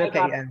Trish. Okay,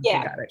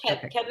 yeah, got it.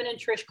 Okay. Kevin and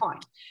Trish Klein.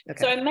 Okay.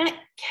 So I met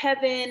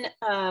Kevin.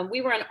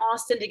 We were in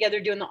Austin together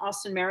doing the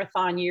Austin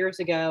Marathon years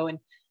ago, and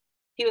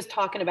he was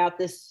talking about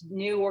this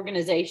new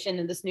organization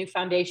and this new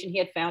foundation he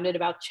had founded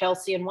about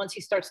Chelsea. And once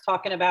he starts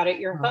talking about it,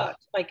 you're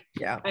hooked. Like,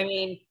 I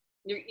mean,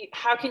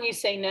 how can you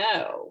say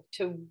no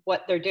to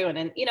what they're doing?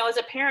 And as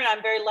a parent,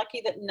 I'm very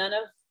lucky that none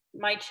of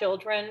my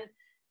children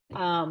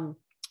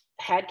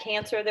had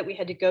cancer, that we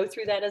had to go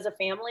through that as a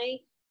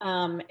family.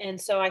 And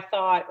so I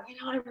thought,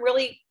 I'm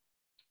really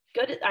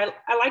good I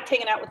like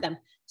hanging out with them.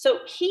 So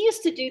he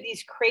used to do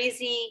these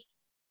crazy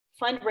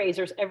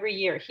fundraisers every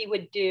year.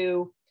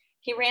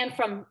 He ran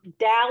from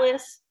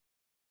Dallas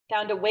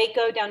down to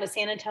Waco, down to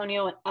San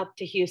Antonio, and up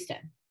to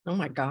Houston. Oh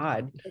my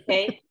God.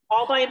 Okay.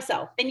 All by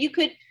himself. And you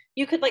could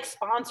like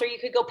sponsor, you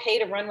could go pay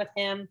to run with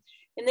him.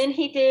 And then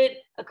he did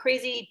a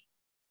crazy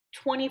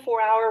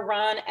 24-hour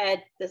run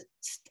at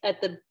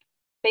the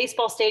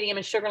baseball stadium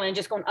in Sugar Land,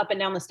 just going up and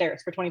down the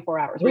stairs for 24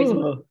 hours.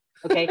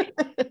 Okay.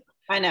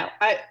 I know.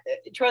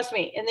 Trust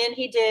me. And then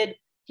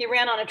he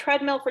ran on a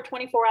treadmill for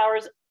 24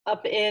 hours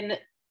up in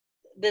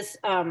this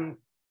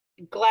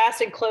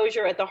glass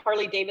enclosure at the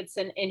Harley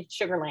Davidson in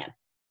Sugar Land.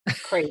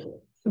 Crazy.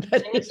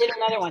 And he did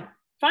another one.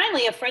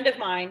 Finally, a friend of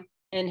mine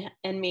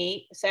and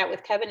me sat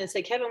with Kevin and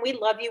said, Kevin, we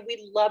love you.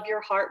 We love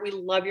your heart. We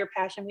love your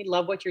passion. We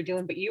love what you're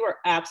doing, but you are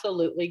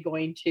absolutely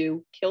going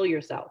to kill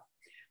yourself.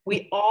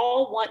 We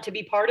all want to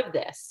be part of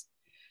this.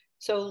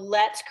 So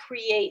let's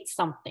create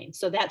something.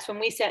 So that's when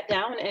we sat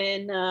down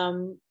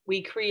and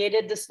we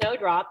created the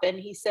Snowdrop. And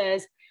he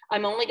says,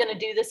 I'm only going to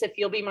do this if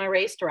you'll be my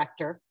race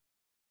director.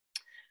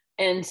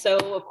 And so,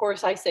 of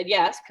course, I said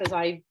yes, because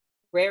I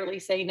rarely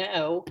say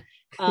no.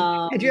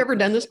 Had you ever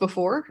done this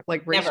before?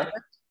 Like race never.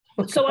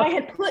 So I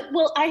had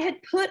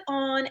put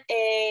on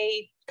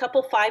a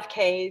couple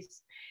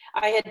 5Ks.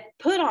 I had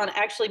put on,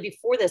 actually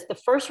before this, the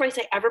first race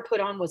I ever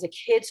put on was a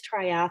kids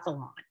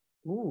triathlon.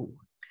 Ooh,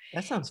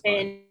 that sounds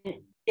fun.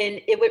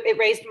 And it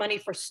raised money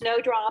for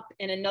Snowdrop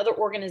and another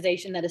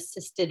organization that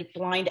assisted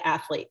blind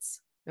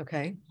athletes.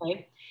 Okay.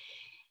 Right.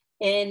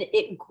 And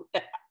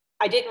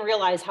I didn't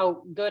realize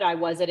how good I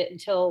was at it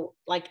until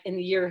like in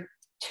the year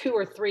 2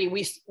 or 3,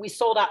 we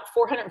sold out.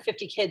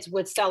 450 kids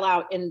would sell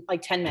out in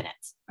like 10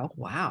 minutes. Oh,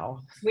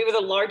 wow. We were the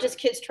largest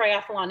kids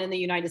triathlon in the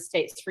United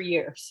States for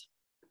years.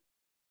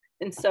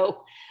 And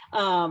so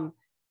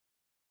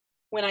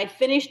when I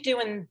finished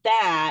doing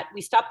that,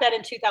 we stopped that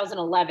in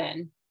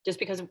 2011, just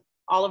because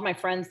all of my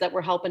friends that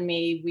were helping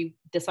me, we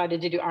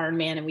decided to do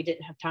Ironman and we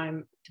didn't have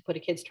time to put a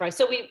kids tri.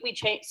 So we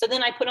changed. So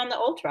then I put on the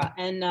ultra,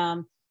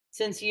 and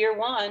since year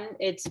 1,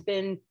 it's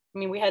been,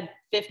 we had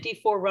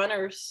 54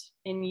 runners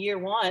in year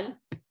 1.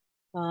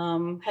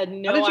 Had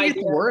no idea. How did you get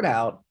the word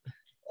out?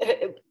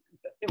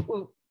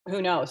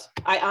 Who knows?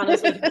 I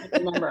honestly don't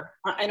remember.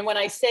 And when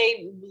I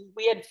say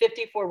we had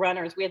 54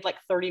 runners, we had like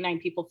 39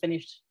 people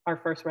finish our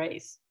first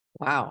race.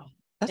 Wow.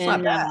 That's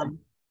and not bad.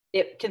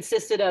 It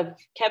consisted of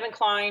Kevin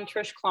Klein,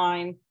 Trish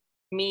Klein,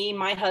 me,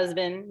 my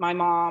husband, my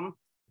mom,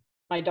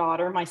 my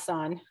daughter, my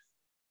son,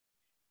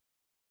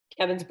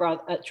 Kevin's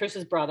brother,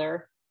 Trish's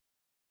brother.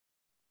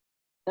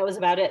 That was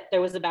about it.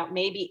 There was about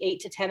maybe 8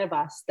 to 10 of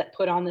us that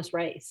put on this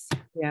race.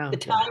 Yeah. The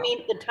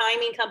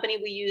timing company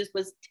we used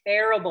was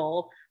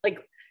terrible. Like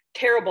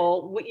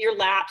terrible. Your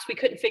laps, we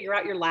couldn't figure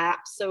out your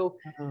laps. So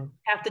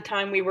half the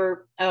time we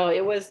were,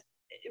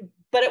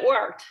 but it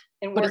worked.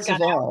 And but it's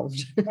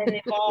evolved.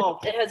 And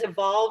evolved. It has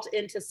evolved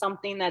into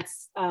something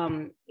that's,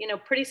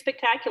 pretty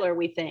spectacular,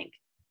 we think.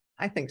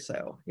 I think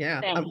so. Yeah.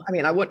 I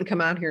mean, I wouldn't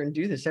come out here and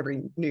do this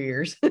every New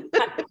Year's.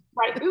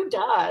 Right. Who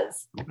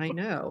does? I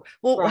know.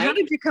 Well, right? How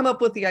did you come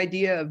up with the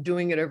idea of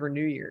doing it over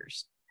New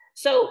Year's?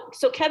 So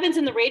Kevin's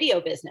in the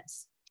radio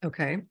business.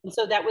 Okay. And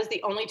so that was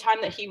the only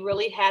time that he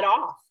really had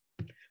off,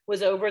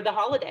 was over the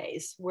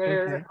holidays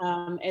where,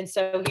 and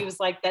so he was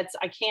like,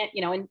 I can't,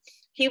 and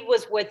he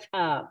was with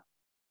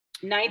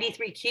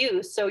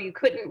 93Q. So we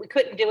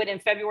couldn't do it in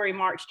February,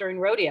 March during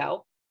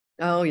rodeo.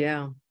 Oh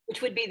yeah.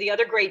 Which would be the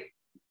other great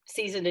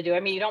season to do.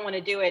 I mean, you don't want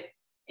to do it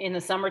in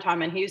the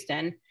summertime in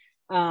Houston.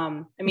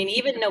 I mean,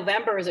 even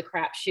November is a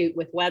crapshoot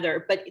with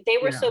weather, but they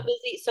were so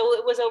busy. So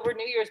it was over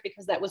New Year's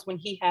because that was when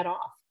he had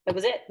off. That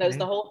was it. That was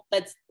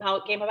that's how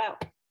it came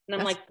about. And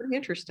I'm like, pretty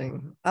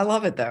interesting. I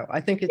love it though. I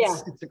think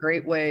it's a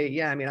great way.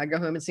 Yeah. I mean, I go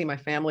home and see my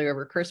family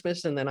over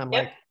Christmas and then I'm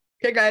like,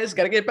 okay guys,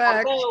 got to get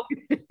back.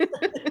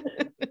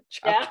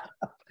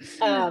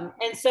 And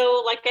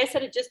so, like I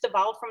said, it just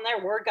evolved from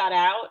there. Word got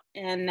out.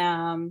 And,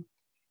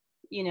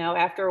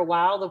 after a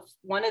while,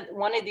 one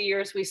of the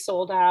years we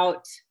sold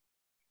out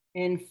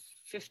in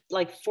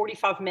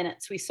 45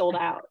 minutes, we sold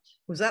out.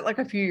 Was that like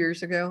a few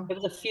years ago? It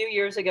was a few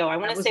years ago. I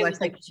want to say it was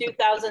like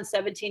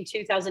 2017,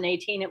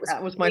 2018.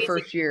 That was my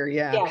first year.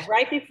 Yeah. Yeah.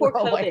 Right before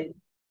COVID.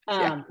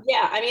 I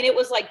mean, it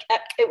was like,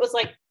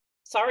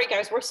 sorry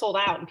guys, we're sold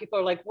out. And people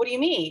are like, what do you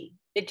mean?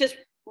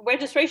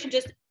 Registration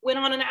just went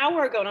on an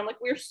hour ago. And I'm like,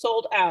 we're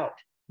sold out.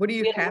 What do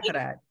you cap it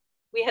at?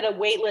 We had a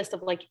wait list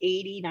of like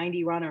 80,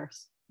 90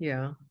 runners.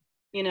 Yeah.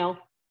 And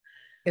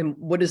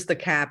what is the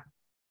cap?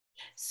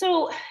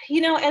 So,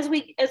 as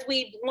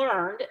we've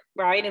learned,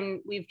 right,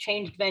 and we've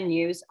changed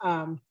venues,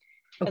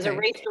 as a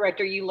race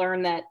director, you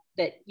learn that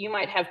you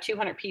might have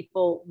 200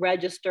 people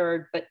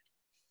registered, but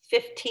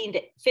 15%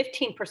 to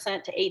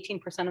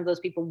 18% of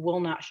those people will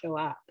not show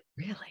up.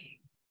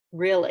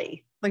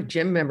 Really? Like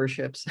gym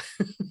memberships.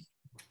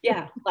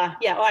 Yeah. Oh,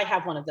 I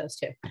have one of those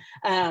too.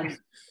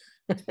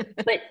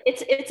 But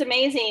it's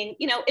amazing,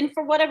 and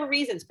for whatever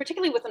reasons,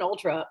 particularly with an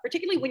ultra,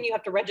 particularly when you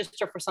have to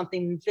register for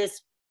something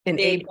this in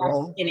big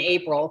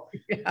April,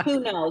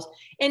 who knows?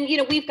 And,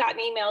 we've gotten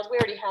emails. We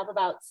already have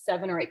about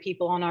 7 or 8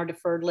 people on our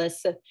deferred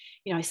list. So,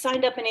 I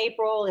signed up in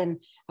April and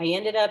I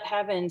ended up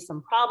having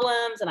some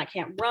problems and I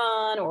can't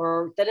run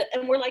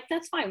and we're like,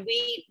 that's fine.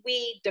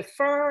 We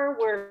defer.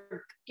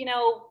 We're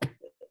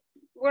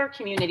a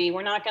community.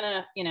 We're not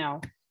going to,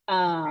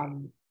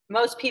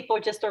 most people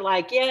just are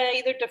like, yeah,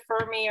 either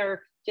defer me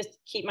or just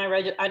keep my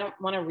I don't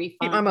want to refund.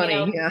 Keep my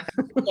money.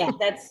 Yeah,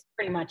 that's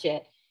pretty much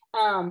it.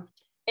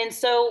 And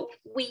so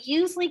we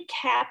usually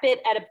cap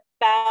it at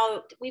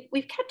about,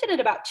 we've kept it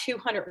at about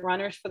 200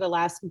 runners for the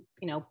last,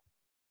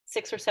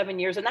 6 or 7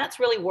 years. And that's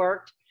really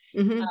worked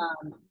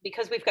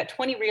because we've got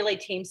 20 relay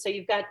teams. So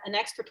you've got an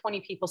extra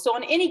 20 people. So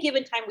on any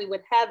given time, we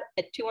would have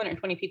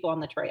 220 people on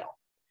the trail.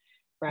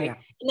 Right. Yeah.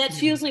 And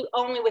that's usually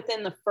only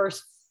within the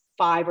first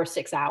 5 or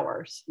 6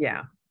 hours.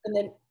 Yeah. And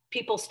then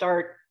people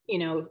start,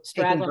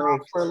 straggling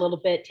off for a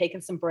little bit, taking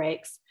some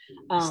breaks.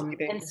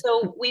 And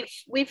so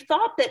we've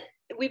thought that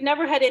we've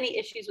never had any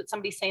issues with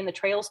somebody saying the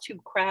trail's too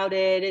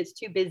crowded, it's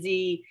too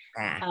busy.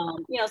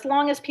 As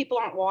long as people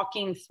aren't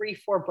walking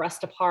 3-4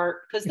 abreast apart,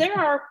 because there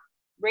are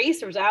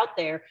racers out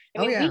there.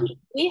 I mean,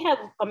 we have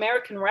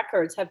American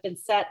records have been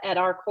set at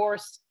our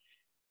course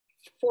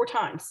 3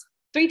 times.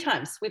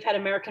 We've had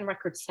American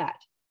records set.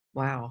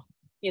 Wow.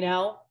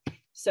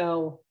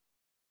 So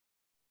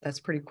that's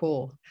pretty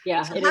cool.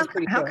 Yeah, so it is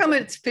pretty cool. How come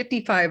it's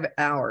 55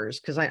 hours?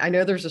 Because I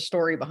know there's a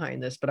story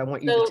behind this, but I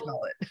want you to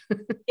tell it.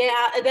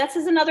 Yeah, that's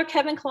another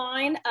Kevin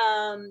Klein.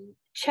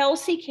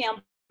 Chelsea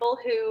Campbell,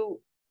 who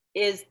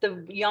is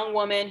the young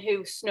woman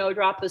who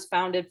Snowdrop was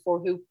founded for,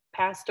 who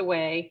passed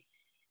away,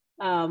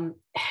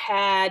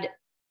 had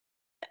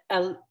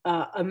a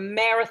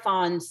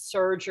marathon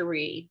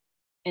surgery,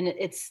 and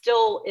it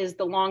still is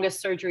the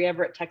longest surgery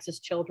ever at Texas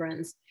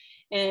Children's.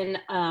 And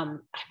I'm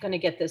going to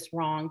get this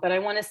wrong, but I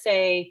want to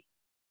say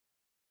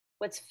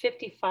what's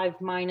 55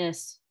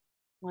 minus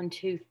 1,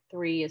 2,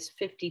 3 is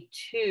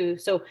 52.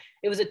 So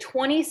it was a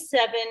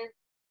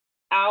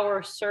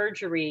 27-hour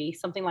surgery,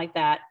 something like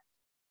that.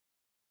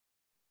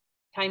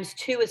 Times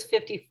 2 is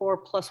 54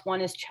 plus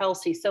 1 is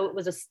Chelsea. So it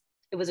was a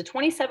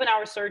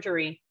 27-hour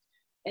surgery,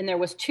 and there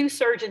was 2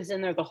 surgeons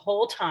in there the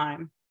whole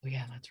time. Oh,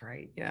 yeah, that's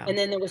right. Yeah. And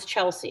then there was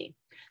Chelsea.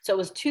 So it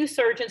was 2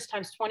 surgeons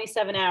times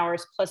 27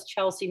 hours plus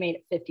Chelsea made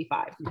it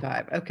 55.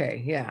 55.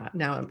 Okay. Yeah.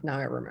 Now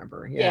I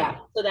remember. Yeah.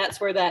 So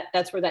that's where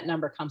that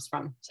number comes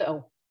from.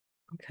 So.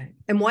 Okay.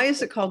 And why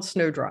is it called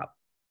Snowdrop?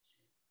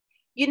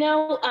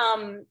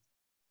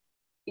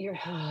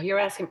 You're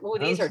asking. Oh,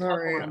 these I'm are tough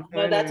sorry. ones.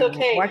 No, that's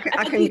okay. Well,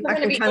 I can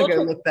kind of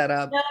go look that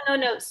up.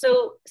 No.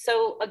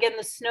 So again,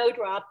 the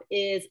snowdrop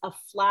is a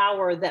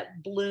flower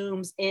that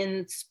blooms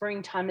in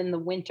springtime, in the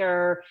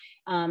winter.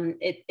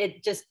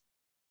 It's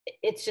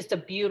just a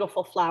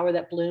beautiful flower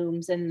that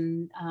blooms.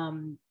 And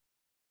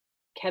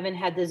Kevin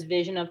had this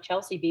vision of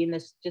Chelsea being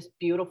this just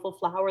beautiful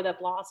flower that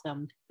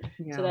blossomed.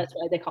 Yeah. So that's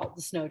why they call it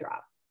the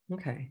snowdrop.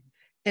 Okay.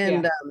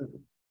 And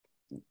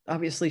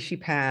obviously she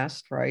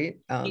passed, right?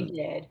 She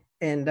did.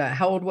 And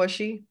how old was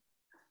she?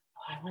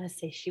 Oh, I want to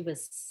say she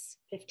was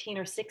 15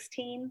 or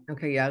 16.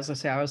 Okay, yeah, as I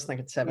say, I was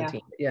thinking 17.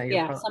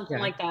 Yeah, something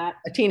like that.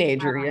 A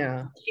teenager,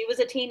 yeah. She was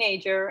a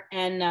teenager,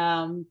 and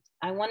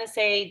I want to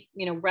say,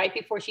 right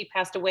before she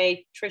passed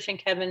away, Trish and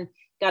Kevin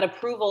got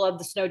approval of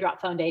the Snowdrop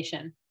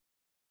Foundation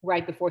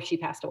right before she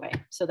passed away.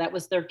 So that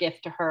was their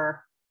gift to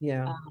her,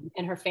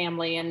 and her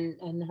family,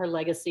 and her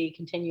legacy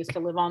continues to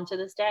live on to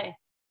this day.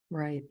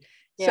 Right.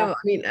 So, I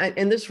mean,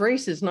 and this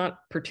race is not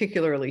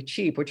particularly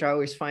cheap, which I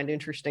always find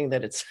interesting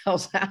that it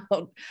sells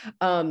out.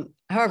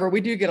 However,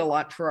 we do get a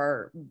lot for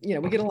our,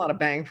 we get a lot of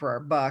bang for our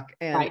buck,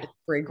 and it's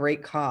for a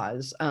great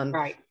cause.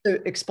 So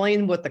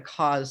explain what the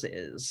cause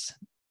is.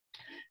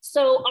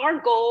 So our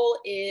goal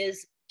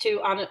is to,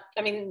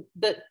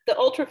 the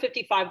Ultra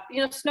 55,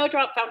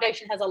 Snowdrop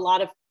Foundation has a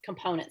lot of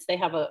components. They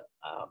have a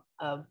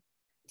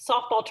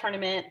softball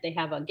tournament, they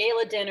have a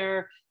gala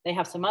dinner, they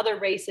have some other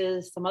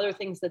races, some other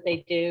things that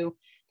they do.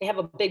 They have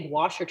a big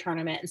washer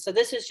tournament. And so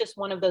this is just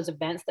one of those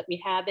events that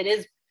we have. It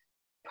is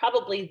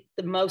probably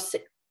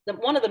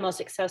one of the most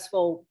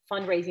successful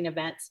fundraising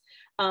events.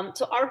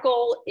 So our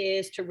goal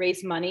is to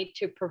raise money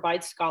to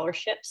provide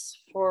scholarships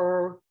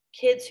for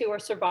kids who are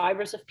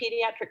survivors of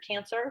pediatric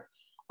cancer,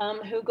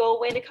 who go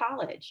away to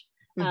college.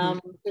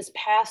 This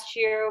past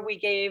year, we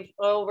gave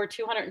over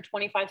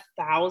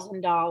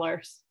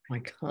 $225,000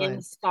 in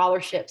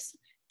scholarships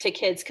to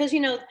kids. Because,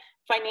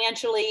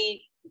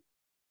 financially,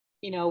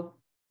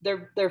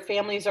 their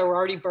families are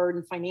already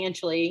burdened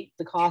financially,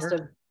 the cost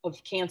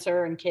of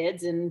cancer and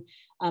kids. And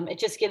it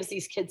just gives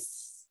these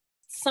kids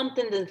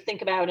something to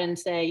think about and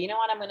say, you know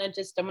what, I'm going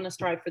to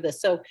strive for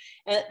this. So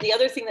the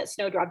other thing that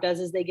Snowdrop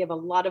does is they give a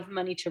lot of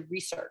money to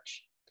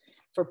research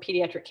for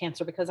pediatric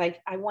cancer, because I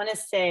want to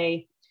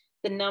say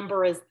the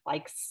number is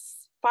like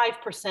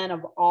 5%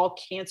 of all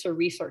cancer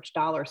research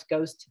dollars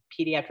goes to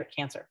pediatric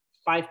cancer.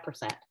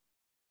 5%.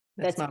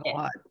 That's not a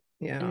lot.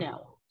 Yeah.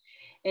 No.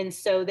 And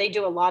so they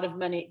do a lot of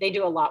money. They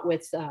do a lot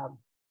with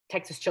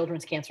Texas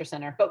Children's Cancer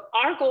Center. But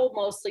our goal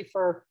mostly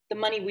for the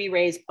money we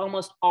raise,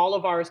 almost all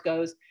of ours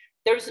goes.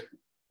 There's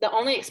the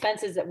only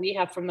expenses that we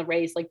have from the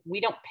raise, like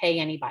we don't pay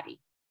anybody.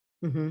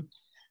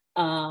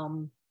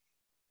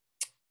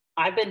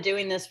 I've been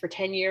doing this for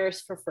 10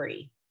 years for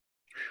free.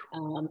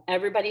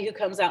 Everybody who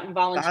comes out and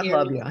volunteers, I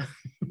love you.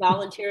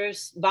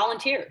 volunteers.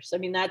 I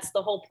mean, that's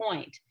the whole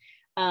point.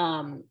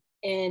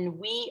 And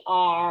we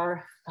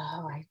are,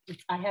 I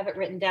have it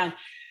written down.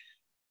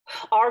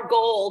 Our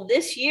goal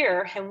this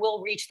year, and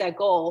we'll reach that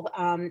goal,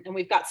 and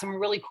we've got some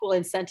really cool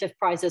incentive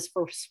prizes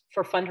for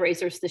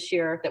fundraisers this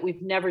year that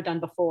we've never done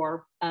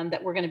before,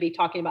 that we're going to be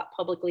talking about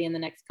publicly in the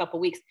next couple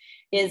of weeks,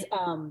 is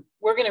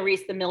we're going to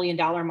reach the $1 million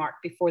mark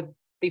before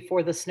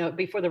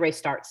the race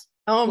starts.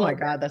 Oh my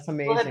God, that's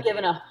amazing. We'll have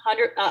given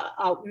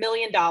 $1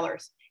 million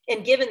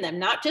and given them,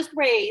 not just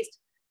raised,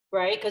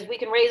 right? Because we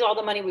can raise all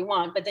the money we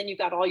want, but then you've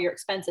got all your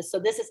expenses. So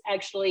this is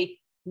actually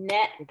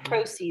net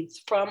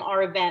proceeds from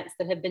our events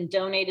that have been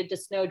donated to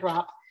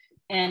Snowdrop.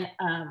 And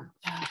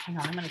hang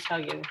on, I'm going to tell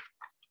you.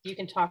 You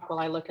can talk while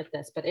I look at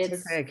this, but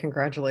it's okay.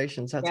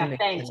 Congratulations. That's amazing.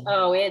 Thanks.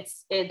 Oh,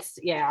 it's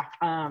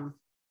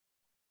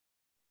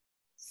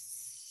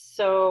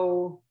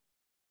so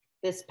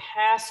this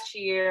past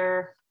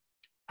year.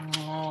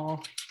 Oh,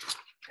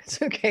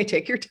 it's okay.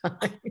 Take your time.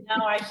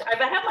 No, I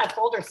have my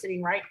folder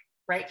sitting right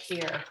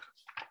here.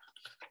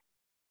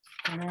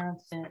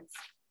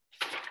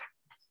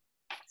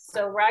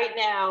 So right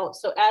now,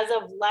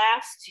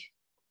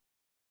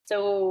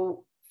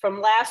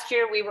 from last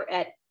year, we were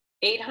at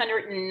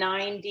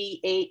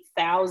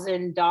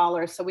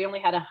 $898,000. So we only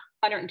had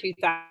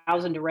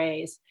 $102,000 to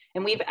raise,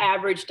 and we've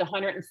averaged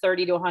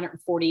 130 to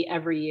 140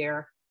 every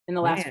year in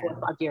the last 4 or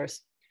 5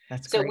 years.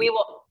 That's so great. We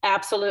will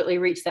absolutely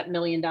reach that $1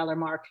 million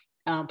mark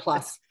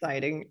plus. That's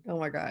exciting. Oh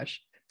my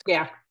gosh.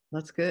 Yeah.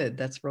 That's good.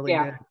 That's really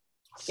good.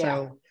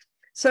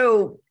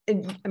 So, I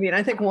mean,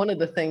 I think one of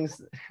the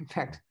things, in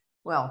fact,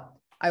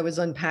 I was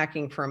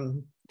unpacking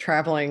from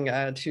traveling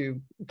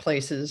to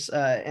places,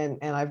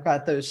 and I've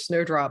got those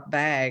Snowdrop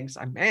bags.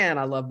 Man,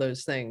 I love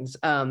those things.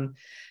 You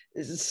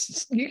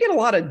get a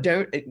lot of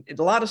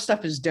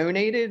stuff is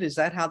donated. Is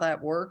that how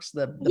that works?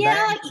 The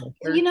bags,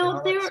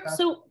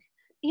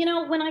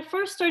 when I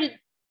first started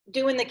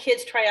doing the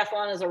kids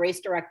triathlon as a race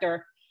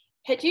director,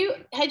 had you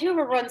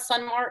ever run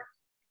Sunmart?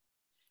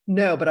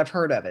 No, but I've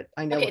heard of it.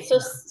 I know. Okay,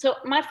 so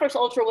my first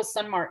ultra was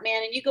Sunmark,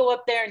 man, and you go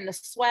up there and the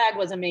swag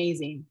was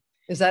amazing.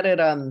 Is that at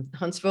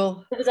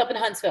Huntsville? It was up in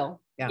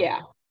Huntsville. Yeah. Yeah.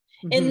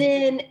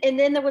 Mm-hmm. And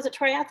then there was a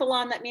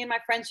triathlon that me and my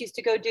friends used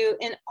to go do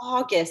in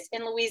August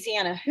in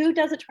Louisiana. Who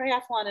does a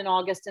triathlon in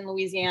August in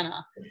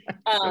Louisiana?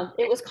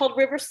 It was called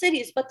River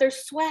Cities, but their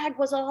swag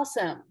was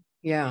awesome.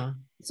 Yeah.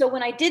 So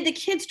when I did the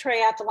kids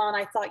triathlon,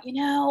 I thought,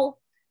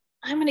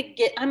 I'm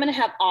gonna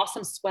have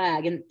awesome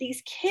swag, and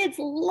these kids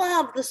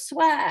love the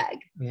swag.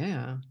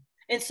 Yeah.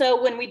 And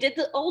so when we did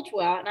the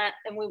ultra,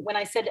 when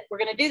I said we're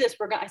gonna do this,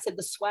 I said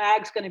the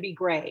swag's gonna be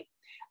great.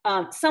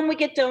 Some we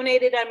get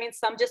donated. I mean,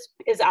 some just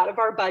is out of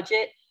our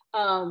budget.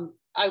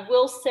 I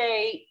will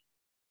say,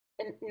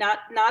 not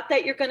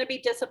that you're going to be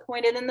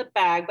disappointed in the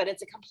bag, but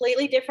it's a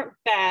completely different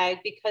bag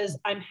because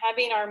I'm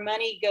having our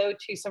money go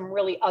to some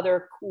really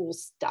other cool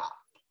stuff.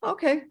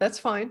 Okay, that's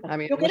fine. I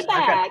mean, I've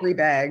got 3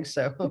 bags,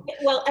 so.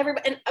 Well,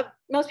 everybody, and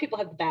most people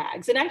have the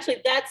bags, and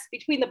actually, that's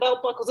between the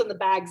belt buckles and the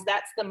bags.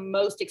 That's the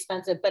most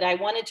expensive. But I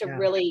wanted to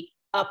really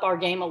up our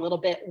game a little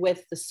bit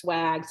with the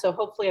swag, so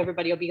hopefully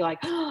everybody will be like,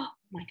 "Oh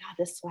my God,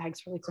 this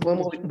swag's really cool."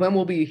 So when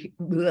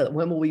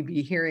will we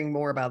be hearing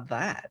more about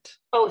that?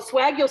 Oh,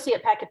 swag, you'll see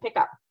at Pack and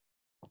Pickup.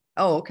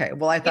 Oh, okay.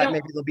 Well, I thought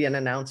maybe there'll be an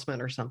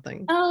announcement or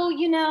something.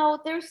 Oh,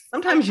 there's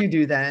sometimes you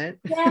do that.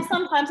 Yeah,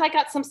 sometimes I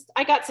got some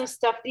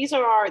stuff. These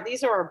are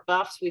our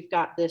buffs we've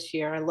got this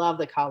year. I love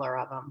the color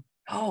of them.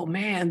 Oh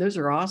man, those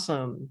are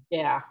awesome.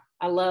 Yeah,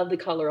 I love the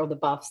color of the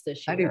buffs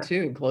this year. I do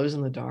too. Glows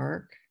in the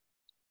dark.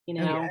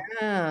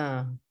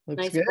 Yeah,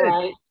 looks nice good.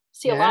 Bright.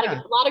 See a lot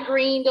of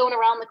green going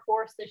around the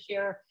course this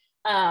year.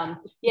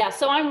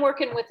 So I'm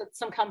working with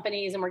some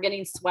companies and we're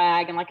getting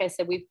swag, and like I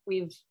said,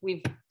 we've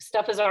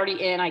stuff is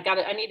already in. I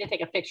need to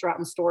take a picture out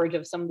in storage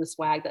of some of the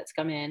swag that's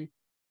come in.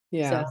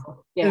 Yeah.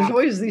 So, there's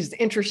always these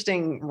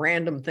interesting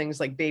random things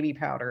like baby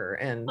powder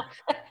and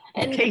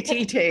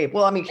KT tape.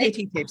 Well, I mean,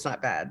 KT tape's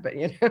not bad, but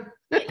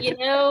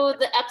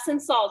the Epsom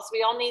salts,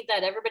 we all need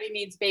that. Everybody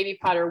needs baby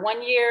powder.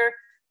 One year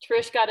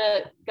Trish got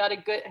a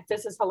good,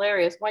 this is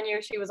hilarious. One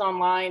year she was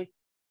online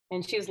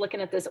and she was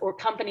looking at this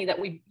company that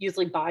we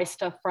usually buy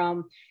stuff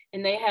from,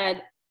 and they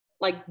had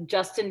like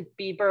Justin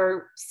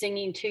Bieber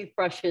singing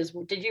toothbrushes.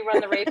 Did you run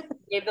the race?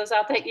 Gave those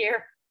out that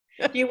year?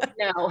 You would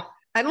know.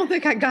 I don't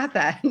think I got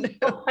that. No.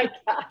 Oh my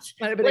gosh!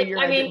 Might have been a year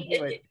I didn't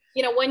do it.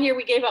 One year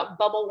we gave out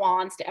bubble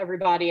wands to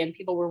everybody, and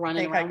people were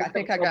running around. I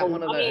think I got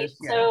one of those.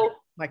 So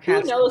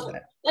who knows?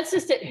 That's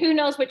just it. Who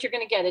knows what you're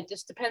going to get? It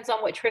just depends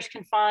on what Trish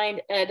can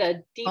find at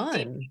a deep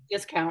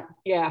discount.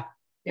 Yeah.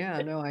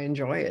 Yeah, no, I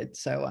enjoy it.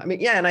 So, I mean,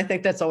 yeah. And I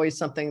think that's always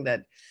something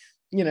that,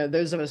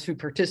 those of us who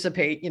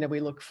participate, we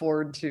look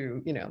forward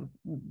to,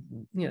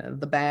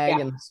 the bag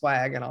and the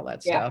swag and all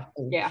that stuff.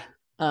 And,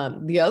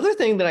 the other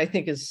thing that I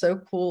think is so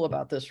cool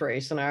about this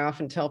race, and I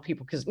often tell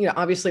people, because,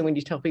 obviously when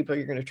you tell people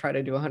you're going to try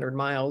to do 100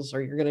 miles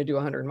or you're going to do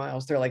 100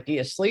 miles, they're like, do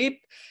you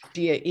sleep?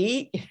 Do you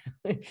eat?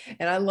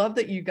 And I love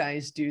that you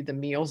guys do the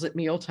meals at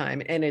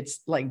mealtime, and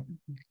it's like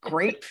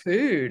great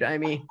food. I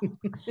mean,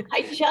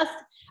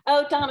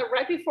 Donna,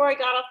 right before I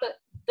got off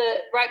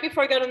right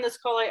before I got on this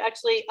call, I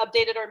actually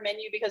updated our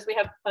menu because we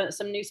have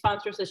some new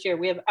sponsors this year.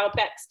 We have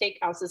Outback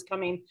Steakhouses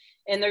coming,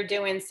 and they're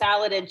doing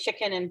salad and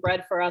chicken and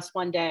bread for us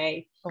one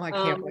day. Oh, I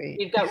can't wait.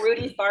 We've got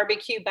Rudy's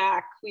Barbecue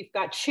back. We've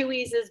got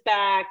Chewy's is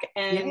back,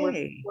 and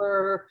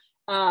we're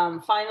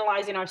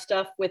finalizing our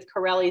stuff with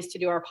Corelli's to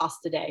do our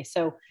pasta day.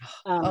 So,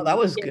 that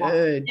was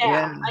good.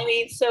 Yeah. I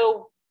mean,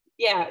 so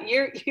yeah,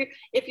 you're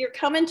if you're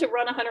coming to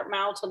run 100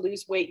 miles to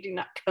lose weight, do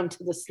not come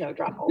to the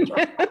Snowdrop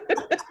Ultra.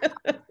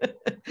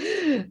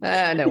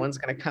 No one's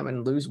going to come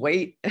and lose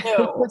weight.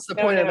 No, what's the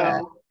point of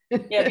that?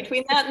 Yeah,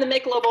 between that and the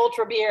Michelob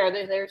Ultra beer,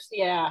 there's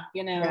So.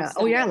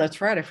 Oh yeah,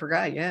 that's right. I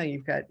forgot. Yeah,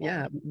 you've got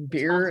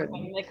beer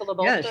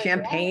and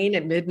champagne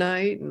at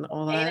midnight and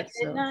all that. At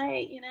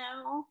midnight,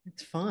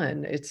 it's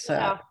fun. It's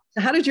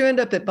how did you end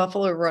up at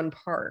Buffalo Run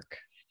Park?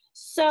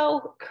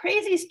 So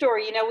crazy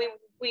story.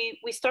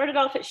 We started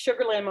off at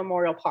Sugarland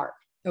Memorial Park.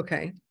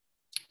 Okay.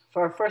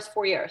 For our first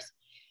 4 years.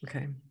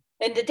 Okay.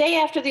 And the day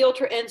after the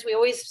ultra ends, we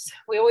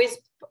always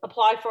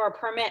apply for our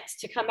permits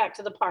to come back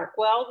to the park.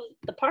 Well,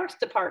 the parks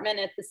department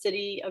at the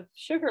city of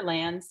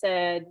Sugarland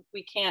said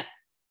we can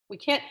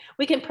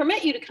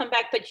permit you to come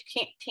back, but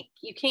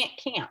you can't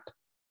camp.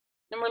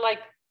 And we're like,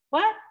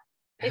 what?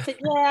 They said,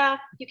 yeah,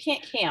 you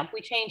can't camp.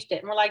 We changed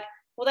it. And we're like,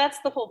 well, that's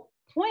the whole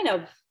point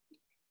of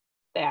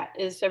that,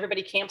 is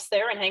everybody camps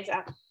there and hangs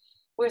out.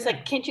 We're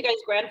like, can't you guys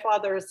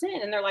grandfather us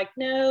in? And they're like,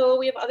 no,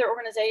 we have other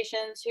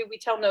organizations who we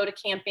tell no to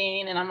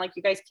camping. And I'm like,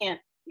 you guys can't,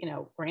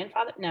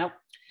 grandfather? No.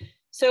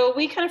 So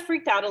we kind of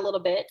freaked out a little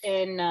bit.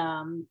 And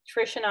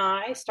Trish and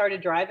I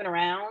started driving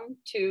around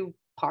to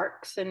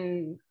parks,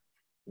 and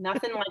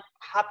nothing like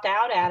hopped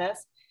out at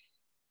us.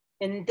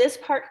 And this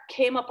park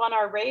came up on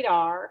our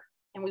radar,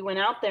 and we went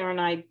out there, and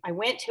I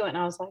went to it, and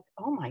I was like,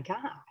 oh my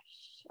gosh.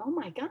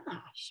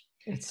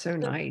 It's so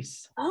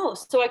nice.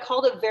 So I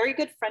called a very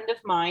good friend of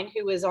mine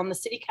who was on the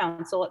city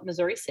council at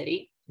Missouri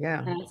City. Yeah.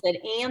 And I said,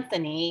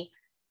 Anthony,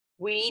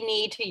 we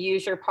need to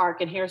use your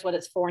park and here's what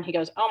it's for. And he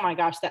goes, oh my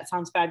gosh, that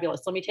sounds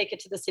fabulous. Let me take it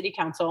to the city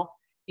council.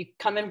 You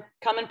come and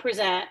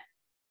present.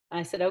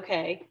 I said,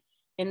 okay.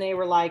 And they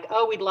were like,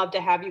 oh, we'd love to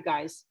have you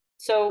guys.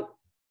 So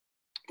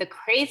the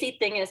crazy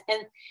thing is,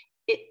 and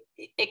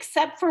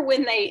except for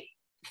when they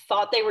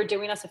thought they were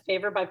doing us a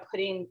favor by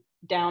putting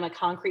down a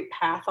concrete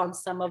path on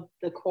some of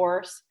the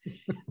course,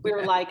 we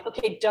were like,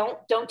 okay,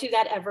 don't do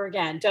that ever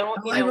again. Don't,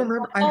 I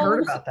remember, I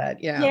heard about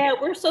that. Yeah. Yeah.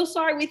 We're so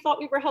sorry. We thought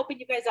we were helping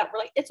you guys out. We're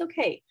like, it's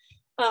okay.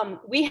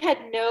 We had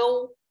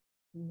no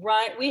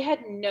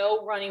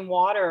running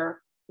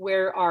water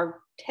where our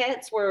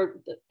tents, where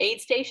the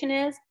aid station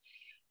is.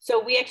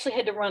 So we actually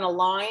had to run a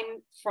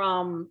line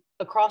from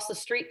across the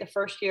street the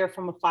first year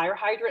from a fire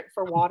hydrant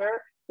for water.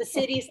 The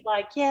city's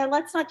like, yeah,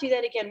 let's not do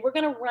that again. We're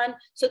going to run.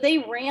 So they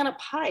ran a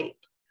pipe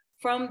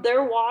from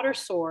their water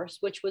source,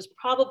 which was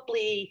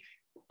probably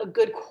a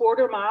good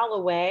quarter mile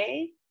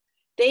away.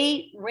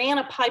 They ran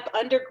a pipe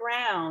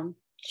underground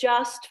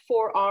just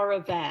for our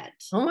event.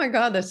 Oh my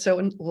God, that's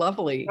so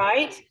lovely.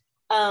 Right?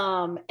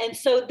 And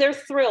so they're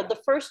thrilled. The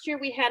first year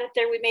we had it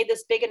there, we made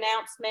this big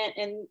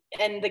announcement,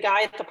 and the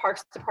guy at the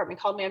Parks Department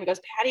called me and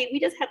goes, Patty, we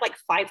just had like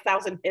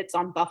 5,000 hits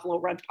on Buffalo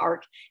Run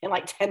Park in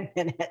like 10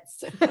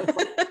 minutes.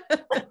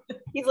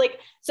 He's like,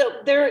 so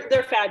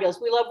they're fabulous.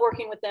 We love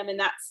working with them. And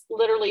that's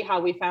literally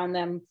how we found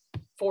them.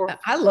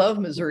 I love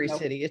Missouri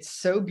City. It's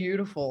so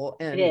beautiful.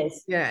 And it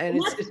is. Yeah. And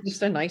it's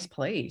just a nice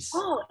place.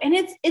 Oh, and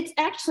it's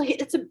actually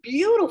a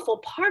beautiful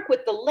park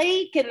with the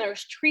lake and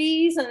there's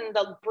trees and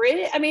the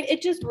bridge. I mean,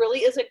 it just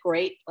really is a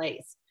great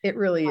place. It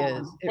really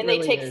is. And they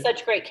take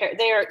such great care.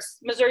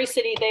 Missouri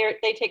City.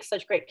 They take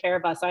such great care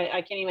of us.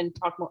 I can't even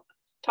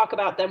talk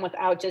about them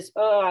without just,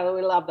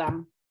 we love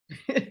them.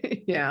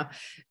 Yeah.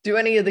 Do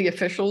any of the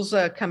officials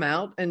come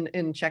out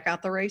and check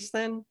out the race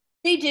then?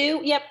 They do.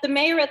 Yep. The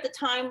mayor at the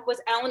time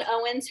was Alan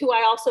Owens, who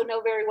I also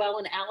know very well.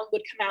 And Alan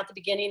would come out at the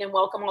beginning and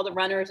welcome all the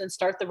runners and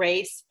start the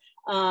race.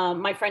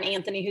 My friend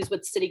Anthony, who's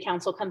with city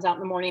council, comes out in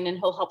the morning and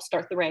he'll help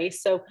start the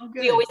race. So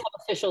we always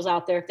have officials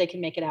out there if they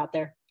can make it out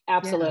there.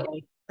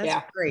 Absolutely.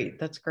 That's great.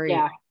 That's great.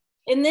 Yeah.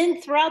 And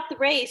then throughout the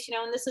race,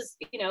 and this is,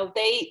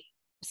 they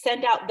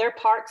send out their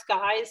parks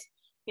guys,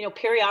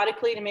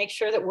 periodically to make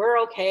sure that we're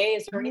okay.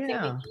 Is there anything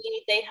we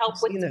need? They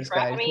help with the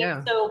track.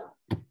 So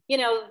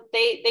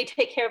they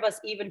take care of us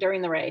even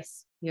during the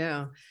race.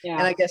 Yeah.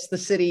 And I guess the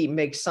city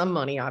makes some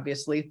money,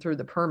 obviously, through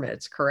the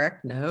permits,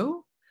 correct?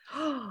 No?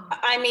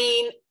 I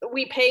mean,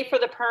 we pay for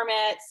the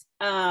permits.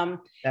 I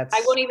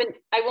won't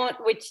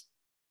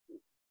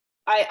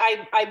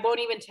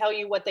even tell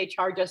you what they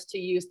charge us to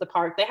use the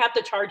park. They have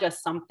to charge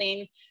us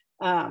something.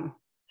 But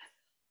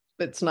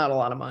it's not a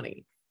lot of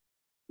money.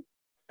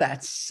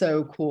 That's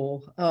so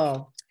cool.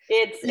 Oh,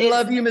 I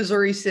love you,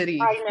 Missouri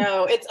City. I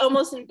know, it's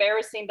almost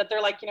embarrassing, but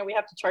they're like, we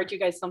have to charge you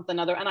guys something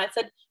other. And I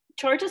said,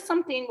 charge us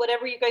something,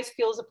 whatever you guys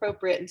feel is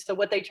appropriate. And so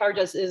what they charge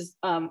us is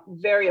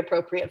very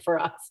appropriate for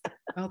us.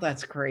 Oh,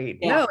 that's great.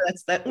 Yeah. No,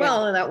 that's that. Yeah.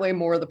 Well, and that way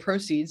more of the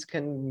proceeds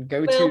can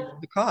go to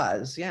the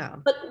cause. Yeah.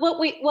 But what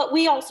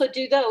we also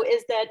do though,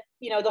 is that,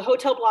 the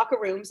Hotel Block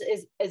of Rooms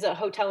is a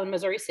hotel in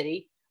Missouri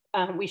City.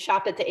 We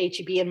shop at the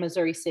H-E-B in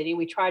Missouri City.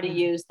 We try to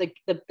use the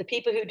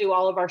people who do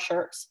all of our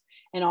shirts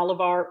and all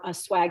of our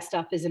swag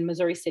stuff is in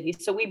Missouri City.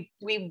 So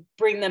we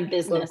bring them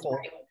business.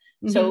 Right?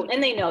 So,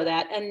 and they know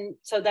that. And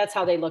so that's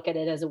how they look at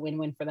it, as a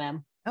win-win for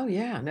them. Oh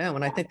yeah, no.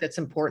 And I think that's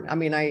important. I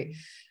mean,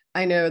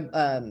 I know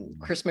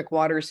Chris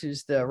McWaters,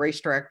 who's the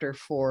race director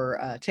for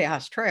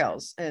Tejas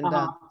Trails, and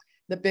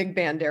the big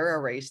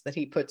Bandera race that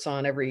he puts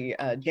on every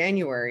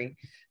January,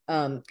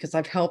 because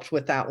I've helped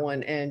with that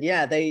one. And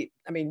yeah,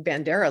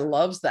 Bandera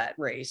loves that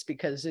race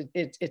because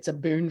it's a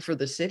boon for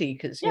the city,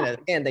 because,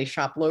 again, they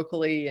shop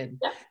locally and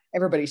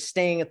everybody's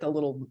staying at the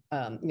little,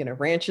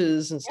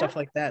 ranches and stuff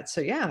like that.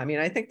 So yeah, I mean,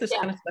 I think this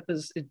kind of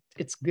stuff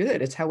it's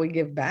good. It's how we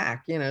give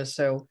back,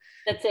 so.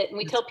 That's it. And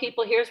we tell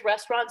people, here's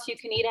restaurants you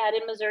can eat at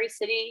in Missouri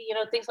City,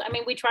 things. I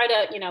mean, we try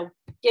to,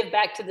 give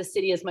back to the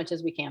city as much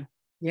as we can.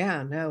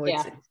 Yeah, no,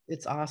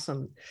 it's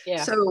awesome.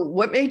 Yeah. So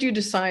what made you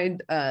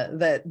decide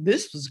that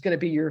this was going to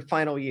be your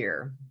final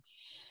year?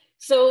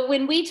 So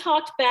when we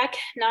talked back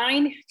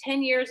 9-10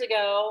 years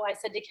ago, I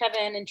said to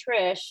Kevin and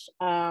Trish,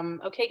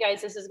 okay,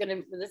 guys, this is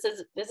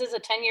a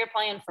 10-year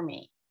plan for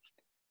me.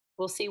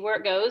 We'll see where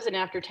it goes. And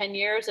after 10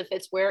 years, if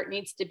it's where it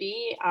needs to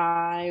be,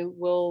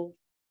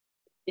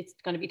 it's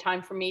going to be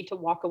time for me to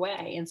walk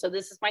away. And so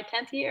this is my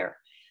 10th year.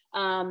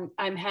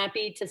 I'm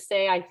happy to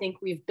say, I think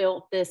we've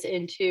built this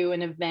into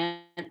an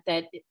event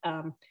that,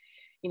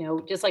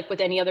 just like with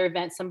any other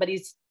event,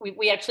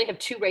 we actually have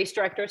 2 race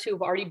directors who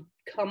have already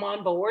come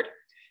on board.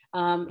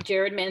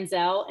 Jared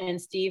Manzel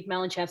and Steve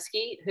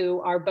Melanchevsky,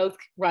 who are both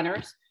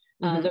runners.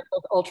 They're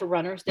both ultra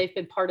runners. They've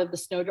been part of the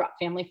Snowdrop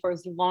family for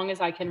as long as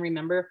I can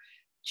remember.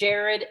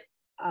 Jared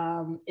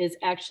is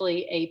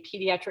actually a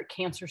pediatric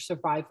cancer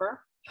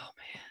survivor. Oh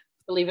man.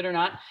 Believe it or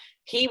not.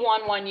 He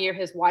won one year,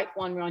 his wife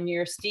won one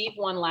year, Steve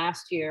won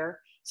last year.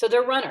 So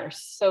they're runners.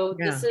 So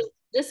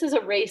this is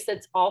a race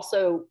that's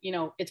also,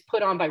 it's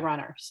put on by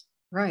runners.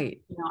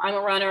 Right. I'm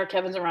a runner,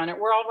 Kevin's a runner.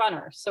 We're all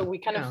runners. So we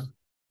kind of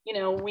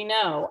we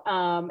know.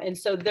 And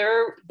so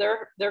they're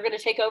going to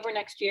take over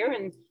next year.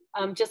 And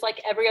just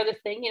like every other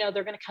thing,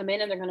 they're going to come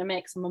in and they're going to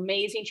make some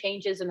amazing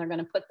changes and they're going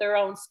to put their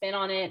own spin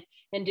on it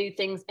and do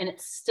things. And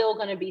it's still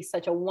going to be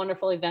such a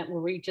wonderful event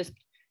where we just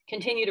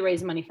continue to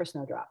raise money for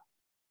Snowdrop.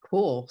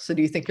 Cool. So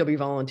do you think you'll be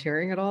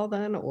volunteering at all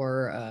then,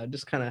 or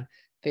just kind of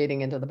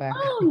fading into the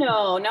background?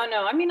 Oh,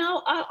 no. I mean,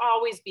 I'll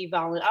always be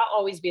I'll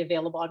always be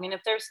available. I mean,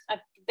 if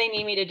they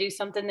need me to do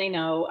something, they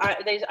know.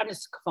 I'm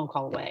just a phone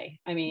call away.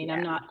 I mean,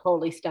 I'm not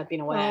totally stepping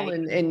away. Well,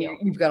 and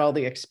you've got all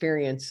the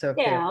experience. So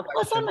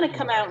plus I'm going to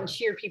come out and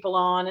cheer people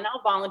on, and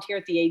I'll volunteer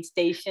at the aid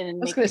station.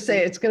 And I was going to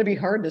say, it's going to be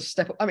hard to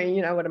step. I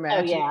mean, I would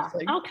imagine. Oh,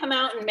 yeah. I'll come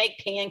out and make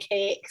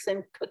pancakes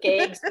and cook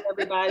eggs for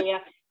everybody.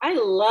 I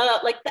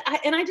love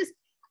and I just,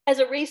 as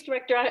a race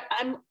director,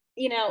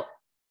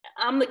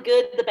 I'm the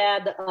good, the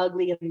bad, the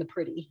ugly, and the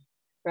pretty,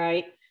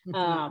 right?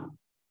 Mm-hmm.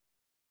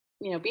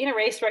 Being a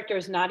race director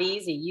is not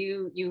easy.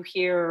 You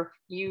hear,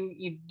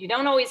 you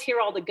don't always hear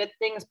all the good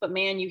things, but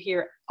man, you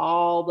hear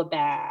all the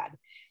bad.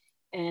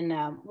 And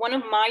one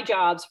of my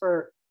jobs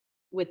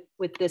with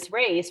this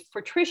race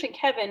for Trish and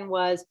Kevin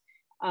was,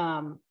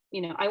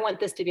 I want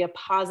this to be a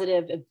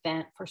positive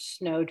event for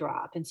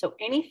Snowdrop. And so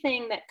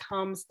anything that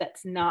comes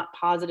that's not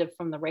positive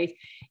from the race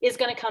is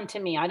going to come to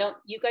me.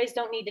 You guys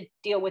don't need to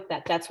deal with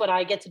that. That's what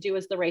I get to do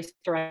as the race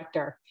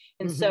director.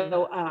 And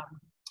so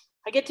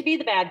I get to be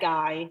the bad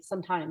guy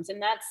sometimes,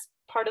 and that's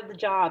part of the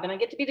job. And I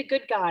get to be the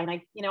good guy,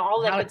 and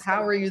all that.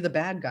 How are you the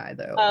bad guy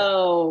though?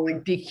 Oh,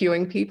 like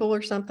DQing people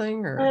or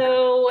something?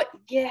 Or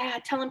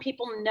telling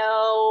people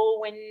no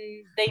when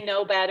they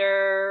know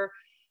better.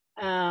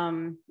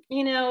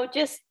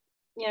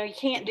 You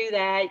can't do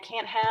that. You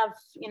can't have,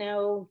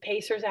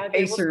 pacers out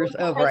here. Pacers,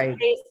 right.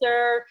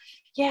 Pacer.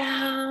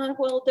 Yeah,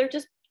 well,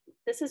 this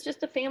is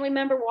just a family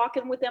member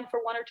walking with them for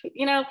 1 or 2.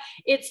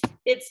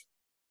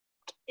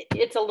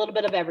 It's a little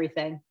bit of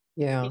everything.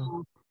 Yeah,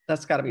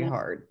 that's got to be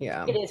hard.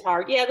 Yeah, it is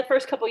hard. Yeah, the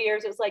first couple of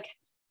years, it was like,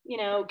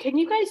 can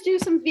you guys do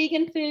some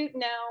vegan food?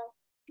 No.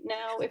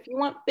 If you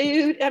want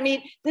food, I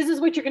mean, this is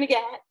what you're going to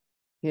get.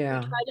 Yeah.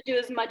 We try to do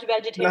as much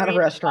vegetarian. Not a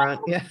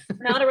restaurant. Yeah.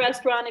 Not a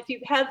restaurant. If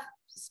you have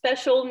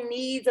special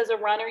needs as a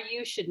runner,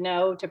 you should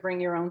know to bring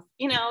your own,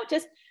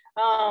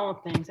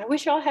 things. I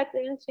wish y'all had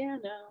this. Yeah,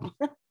 no.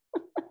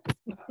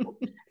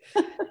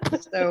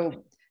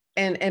 So,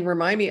 and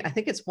remind me, I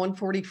think it's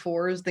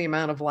 144 is the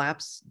amount of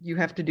laps you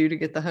have to do to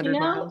get the 100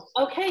 miles.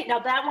 Okay. Now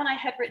that one I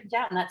had written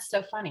down. That's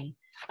so funny.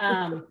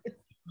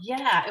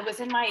 Yeah, it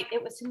was in my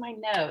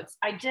notes.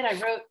 I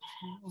wrote,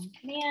 oh,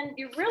 man,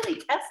 you're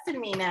really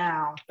testing me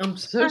now. I'm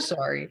so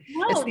sorry.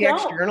 It's the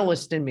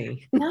ex-journalist in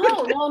me.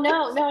 No.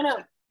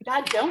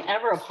 God, don't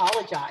ever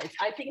apologize.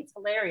 I think it's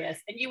hilarious.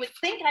 And you would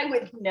think I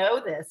would know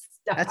this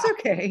stuff. That's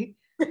okay.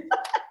 I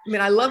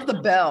mean, I love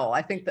the bell.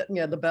 I think that,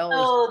 the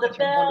bell the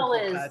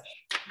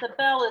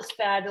bell is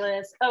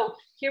fabulous. Oh,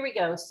 here we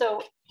go.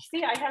 So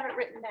see, I have it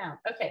written down.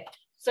 Okay.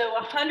 So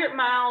 100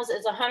 miles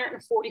is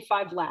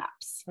 145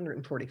 laps.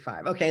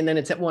 145. Okay. And then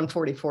it's at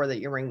 144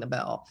 that you ring the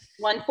bell.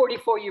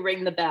 144, you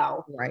ring the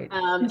bell. Right.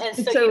 And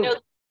so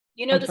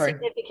you know the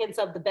significance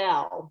of the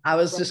bell. I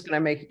was just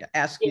going to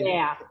ask you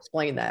to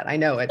explain that. I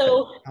know it.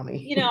 So,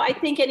 I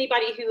think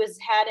anybody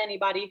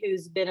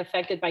who's been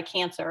affected by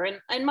cancer,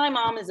 and my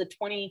mom is a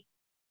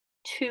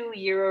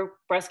 22-year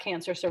breast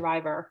cancer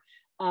survivor.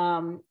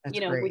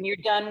 Great. When you're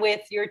done with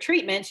your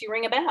treatments, you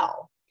ring a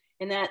bell.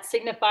 And that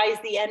signifies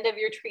the end of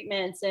your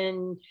treatments.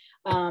 And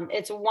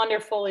it's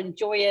wonderful and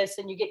joyous,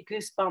 and you get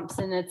goosebumps.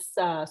 And it's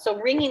so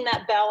ringing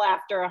that bell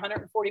after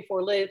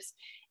 144 loops,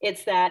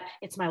 it's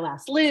my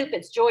last loop.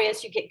 It's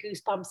joyous. You get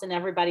goosebumps, and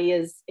everybody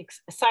is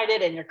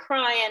excited, and you're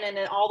crying, and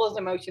then all those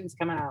emotions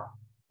come out.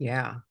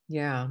 Yeah.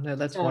 No,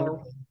 that's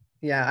wonderful.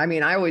 Yeah. I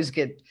mean, I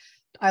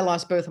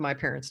lost both of my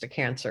parents to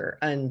cancer.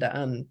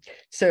 And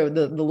so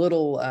the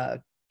little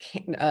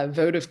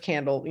votive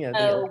candle,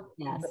 the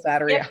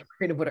battery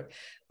operated, whatever.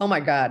 Oh my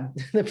God.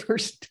 The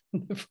first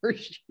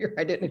year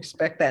I didn't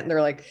expect that. And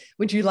they're like,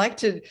 would you like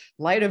to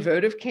light a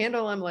votive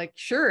candle? I'm like,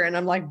 sure. And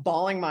I'm like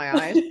bawling my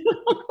eyes.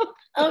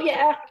 Oh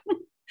yeah.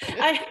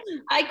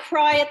 I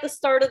cry at the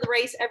start of the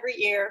race every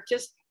year.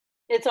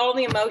 It's all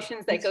the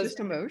emotions that goes. Just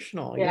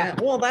emotional. Yeah.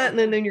 Well, that,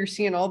 and then you're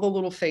seeing all the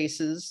little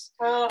faces,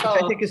 which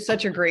I think is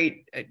such a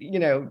great,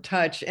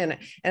 touch. And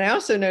I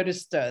also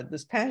noticed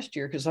this past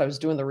year, because I was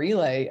doing the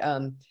relay,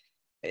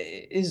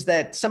 is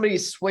that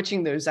somebody's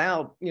switching those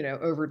out,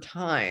 over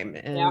time.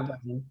 And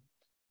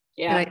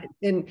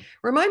and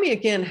remind me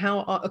again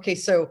how,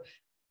 so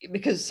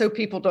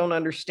people don't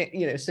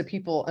understand, so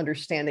people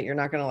understand that you're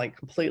not going to like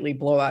completely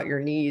blow out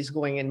your knees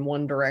going in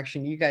one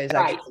direction. You guys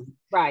actually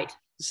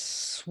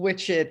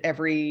switch it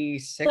every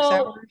 6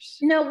 hours?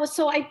 No,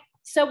 so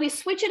we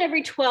switch it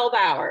every 12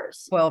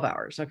 hours. 12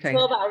 hours. Okay.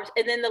 12 hours.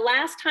 And then the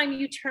last time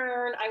you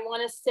turn, I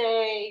want to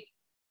say,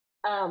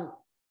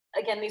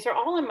 again, these are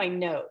all in my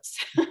notes.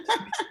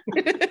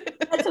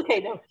 That's okay.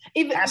 No,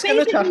 asking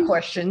the tough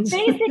questions.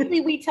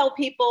 Basically,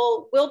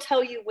 we'll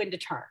tell you when to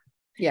turn.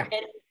 Yeah.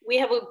 And we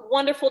have a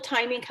wonderful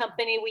timing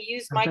company. We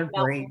use Oh, Mike they're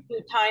great. Melton 2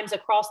 times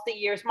across the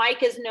years.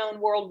 Mike is known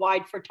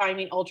worldwide for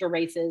timing ultra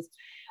races.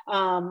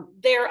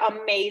 They're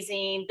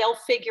amazing. They'll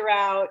figure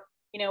out,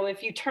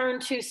 if you turn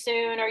too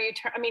soon or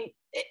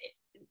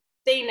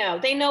they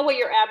know what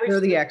your average. They're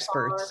the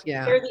experts. Are.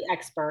 Yeah. They're the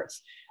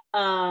experts.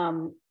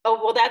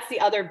 That's the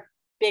other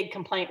big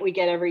complaint we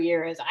get every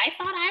year is I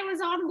thought I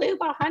was on loop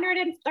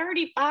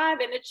 135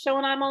 and it's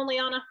showing I'm only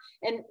on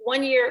and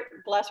 1 year,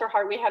 bless her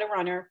heart, we had a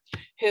runner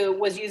who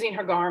was using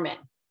her Garmin,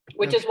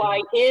 which is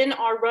why in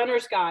our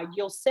runner's guide,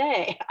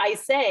 I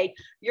say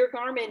your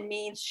Garmin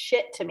means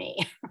shit to me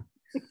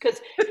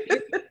because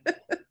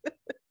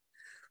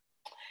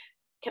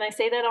can I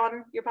say that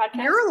on your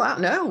podcast? You're allowed.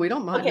 No, we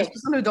don't mind. Okay. This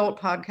is an adult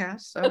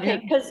podcast. So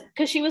okay,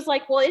 because she was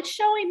like, well, it's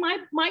showing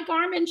my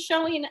Garmin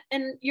showing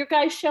and your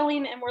guy's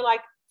showing, and we're like,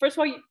 first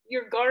of all,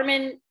 your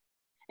Garmin,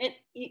 and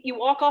you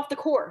walk off the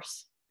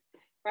course,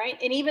 right?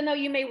 And even though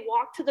you may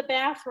walk to the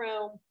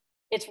bathroom,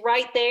 it's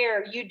right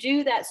there. You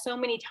do that so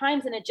many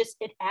times, and it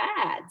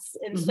adds.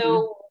 And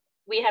so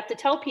we have to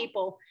tell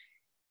people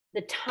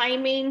the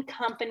timing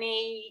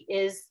company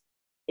is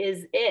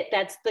it.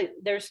 That's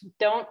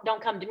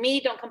don't come to me.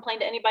 Don't complain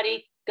to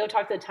anybody. Go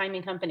talk to the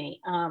timing company.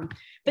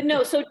 But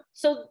no, so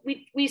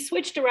we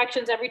switch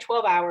directions every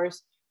 12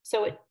 hours.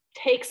 So it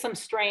takes some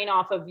strain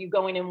off of you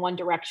going in one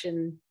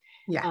direction.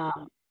 Yeah.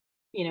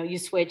 You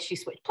switch.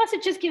 Plus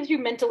it just gives you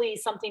mentally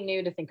something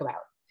new to think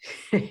about.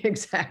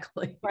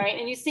 Exactly. Right.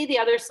 And you see the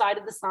other side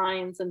of the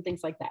signs and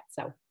things like that.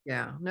 So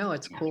yeah, no,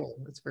 it's cool.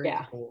 It's very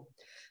cool.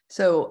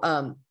 So,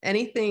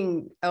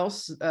 anything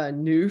else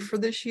new for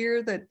this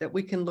year that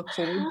we can look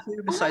forward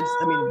to besides,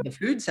 the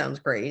food sounds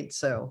great.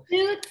 So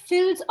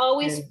food's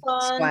always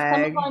fun. Swag.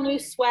 Some of our new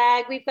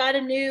swag. We've got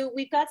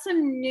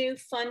some new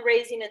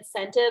fundraising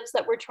incentives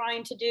that we're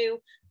trying to do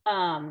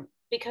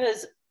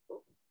because,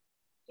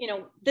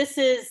 this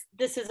is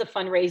a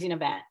fundraising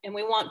event and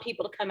we want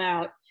people to come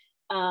out.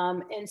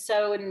 And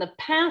so in the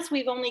past,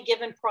 we've only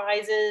given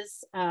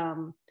prizes,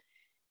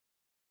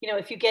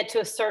 if you get to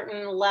a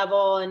certain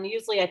level, and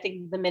usually I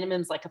think the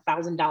minimum is like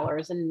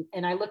 $1,000.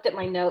 And I looked at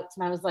my notes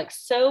and I was like,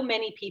 so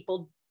many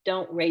people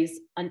don't raise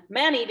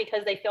money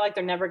because they feel like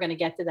they're never going to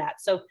get to that.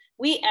 So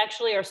we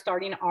actually are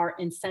starting our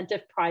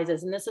incentive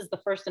prizes. And this is the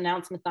first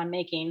announcement I'm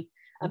making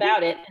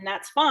about it. And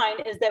that's fine,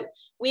 is that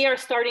we are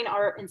starting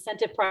our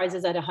incentive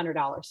prizes at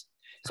 $100.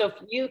 So if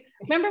you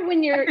remember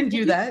when I can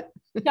do that.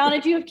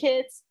 Donna, do you have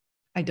kids?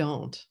 I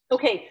don't.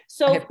 Okay.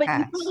 So,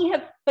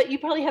 but you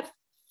probably have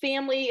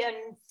family and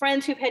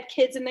friends who've had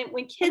kids. And then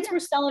when kids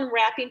were selling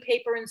wrapping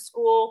paper in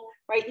school,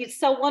 right? You'd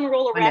sell one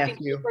roll of wrapping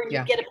paper and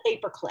you'd get a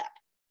paper clip.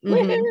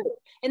 Mm-hmm.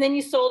 And then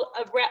you sold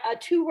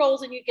 2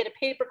 rolls and you get a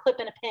paper clip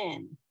and a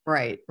pen.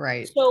 Right.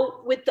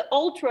 So with the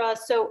Ultra,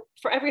 so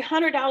for every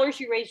 $100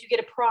 you raise, you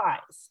get a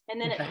prize. And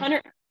then at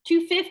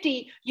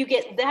 $250, you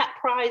get that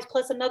prize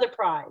plus another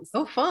prize.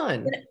 Oh,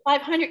 fun. And at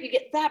 $500, you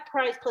get that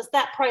prize plus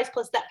that prize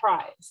plus that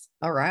prize.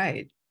 All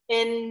right.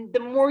 And the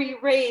more you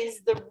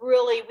raise,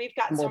 we've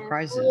got some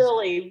prizes.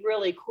 Really,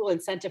 really cool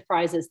incentive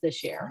prizes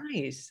this year.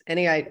 Nice.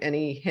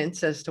 Any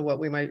hints as to what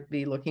we might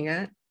be looking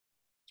at?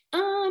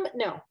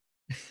 No.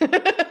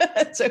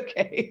 That's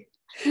okay.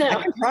 No.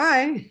 I can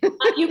try.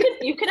 You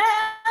can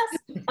ask.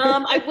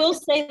 I will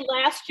say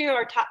last year,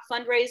 our top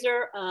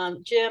fundraiser,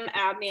 Jim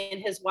Abney and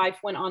his wife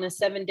went on a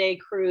 7-day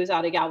cruise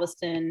out of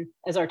Galveston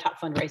as our top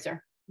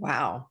fundraiser.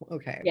 Wow.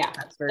 Okay. Yeah.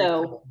 That's very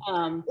cool.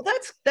 Well,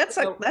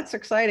 that's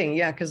exciting.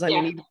 Yeah. Cause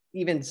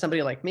even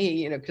somebody like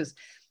me, cause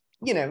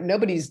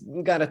nobody's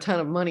got a ton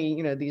of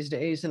money, these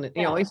days. And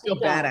I always feel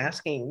bad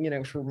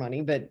asking, for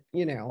money, but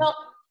Well,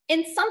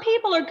 and some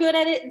people are good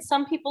at it and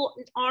some people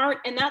aren't,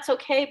 and that's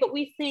okay. But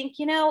we think,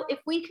 if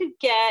we could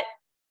get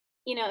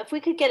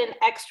an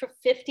extra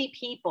 50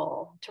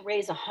 people to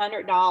raise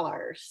 $100,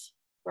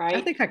 right?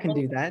 I think I can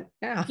do that.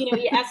 Yeah.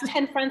 You ask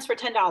 10 friends for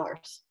 $10,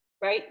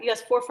 right? You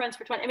ask 4 friends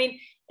for 20.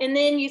 And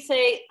then you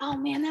say, oh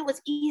man, that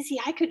was easy.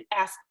 I could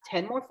ask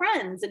 10 more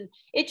friends. And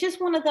it's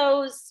just one of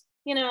those,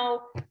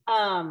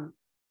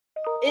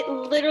 it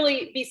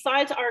literally,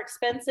 besides our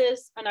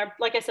expenses and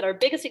like I said, our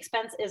biggest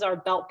expense is our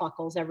belt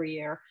buckles every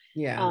year.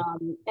 Yeah.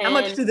 How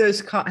much do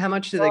those cost? How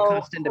much do they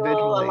cost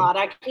individually? A lot.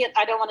 I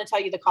don't want to tell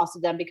you the cost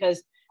of them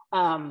because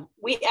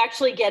we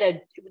actually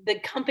get the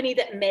company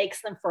that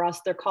makes them for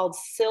us. They're called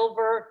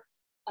Silver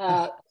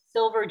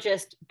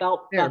Just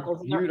belt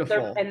buckles.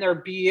 Beautiful. They're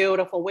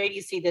beautiful. Wait till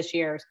you see this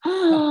year's.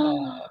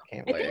 Can't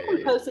wait. I think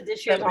we posted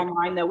this year's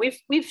online though. We've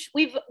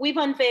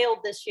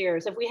unveiled this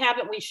year's. If we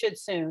haven't, we should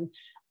soon.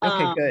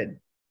 Okay, good.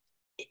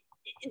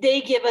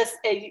 They give us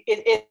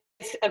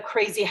it's a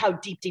crazy how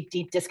deep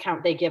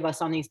discount they give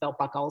us on these belt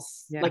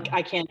buckles. Yeah. Like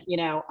I can't,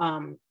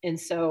 and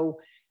so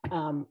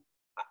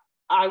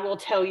I will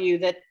tell you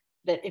that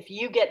if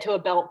you get to a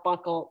belt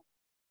buckle,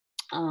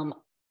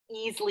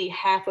 easily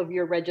half of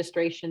your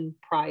registration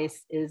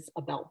price is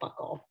a belt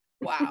buckle.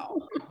 Wow.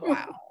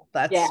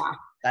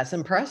 That's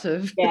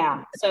impressive.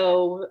 Yeah.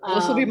 So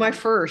this will be my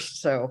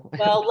first. So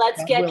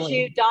let's get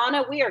you,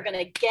 Donna. We are going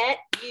to get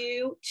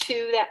you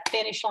to that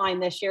finish line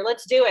this year.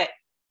 Let's do it.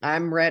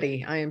 I'm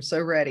ready. I am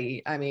so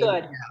ready. I mean,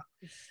 Good.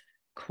 yeah,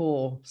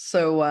 cool.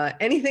 So,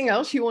 anything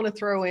else you want to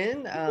throw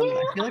in? I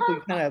feel like we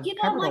kind of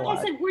covered a Like I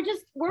lot. said,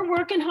 we're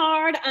working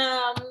hard.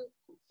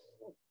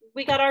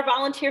 We got our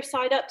volunteer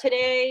side up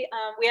today.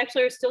 We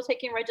actually are still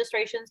taking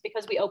registrations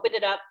because we opened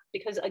it up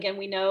because again,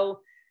 we know,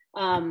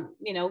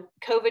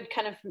 COVID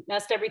kind of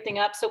messed everything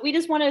up. So we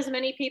just want as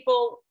many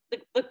people.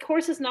 The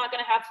course is not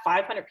going to have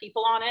 500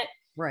 people on it.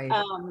 Right.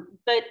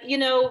 But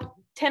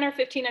 10 or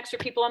 15 extra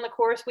people on the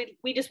course.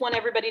 We just want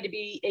everybody to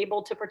be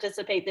able to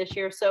participate this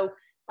year. So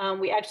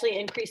we actually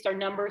increased our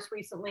numbers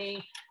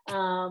recently.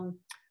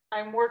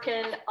 I'm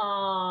working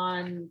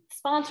on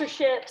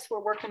sponsorships.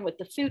 We're working with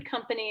the food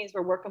companies.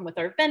 We're working with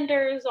our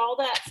vendors. All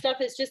that stuff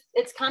is just,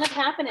 it's kind of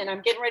happening.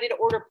 I'm getting ready to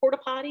order porta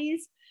potties.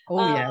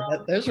 Oh yeah,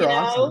 those are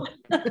awesome.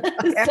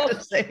 I have So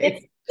to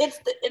say.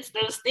 it's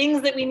those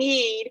things that we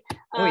need.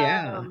 Oh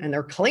yeah, and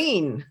they're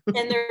clean.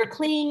 And they're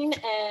clean.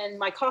 And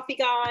my coffee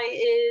guy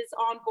is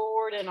on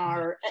board. And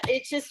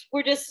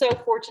we're just so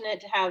fortunate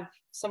to have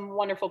some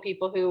wonderful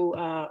people who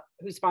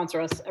sponsor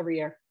us every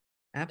year.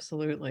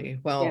 Absolutely.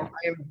 Well,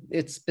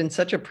 it's been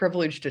such a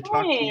privilege to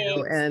talk to you,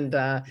 Thanks. and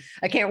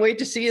I can't wait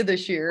to see you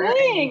this year.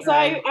 Thanks.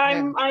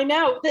 And, I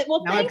know that.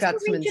 Well, now I've thanks for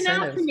got some reaching out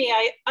to incentives. me.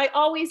 I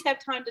always have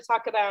time to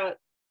talk about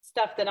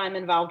stuff that I'm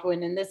involved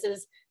in, and this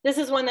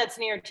is one that's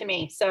near to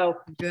me. So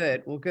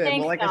Good. Well, good. thanks,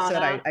 Well, like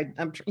Donna. I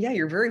said, yeah,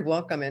 you're very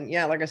welcome. And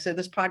yeah, like I said,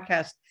 this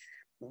podcast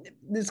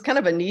is kind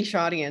of a niche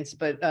audience,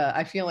 but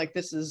I feel like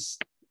this is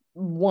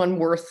one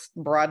worth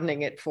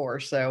broadening it for.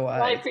 So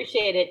I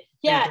appreciate it.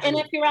 Yeah. And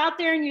if you're out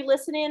there and you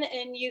listen in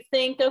and you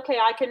think, okay,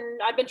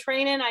 I've been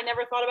training. I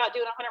never thought about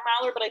doing a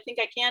 100-miler, but I think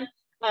I can.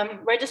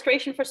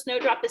 Registration for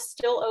Snowdrop is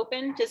still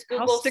open. Just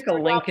Google. I'll stick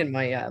Snowdrop. a link in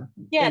my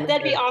Yeah,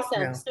 that'd be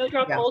awesome. Yeah.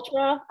 Snowdrop Yeah.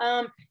 Ultra.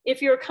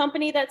 If you're a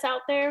company that's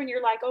out there and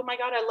you're like, oh my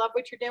God, I love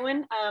what you're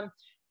doing,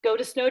 go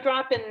to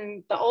Snowdrop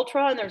and the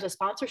Ultra, and there's a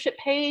sponsorship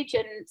page.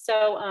 And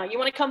so you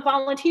want to come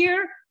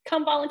volunteer,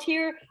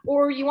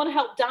 or you want to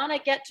help Donna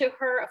get to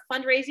her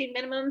fundraising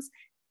minimums,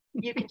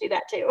 you can do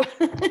that too.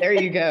 There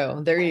you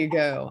go. There you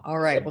go. All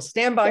right. Well,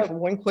 stand by for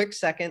one quick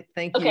second.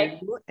 Thank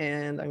you.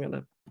 And I'm going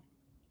to.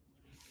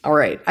 All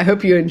right. I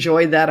hope you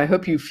enjoyed that. I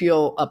hope you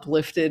feel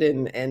uplifted,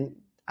 and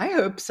I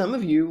hope some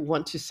of you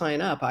want to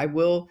sign up. I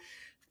will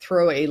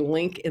throw a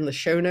link in the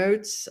show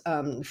notes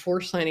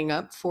for signing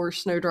up for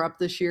Snowdrop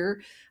this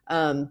year.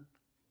 I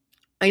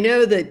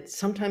know that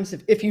sometimes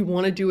if you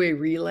want to do a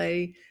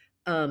relay,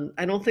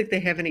 I don't think they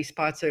have any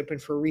spots open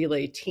for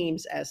relay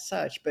teams as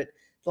such, but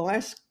the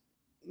last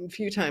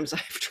few times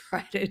I've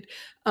tried it,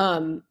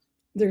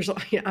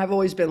 I've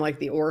always been like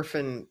the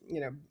orphan,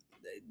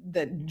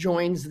 that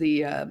joins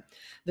the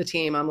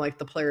team. I'm like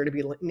the player to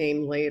be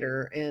named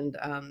later, and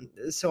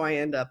so I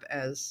end up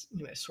as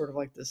sort of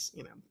like this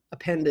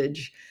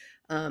appendage.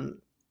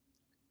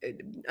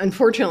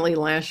 Unfortunately,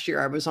 last year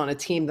I was on a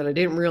team that I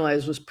didn't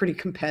realize was pretty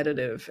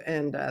competitive,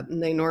 and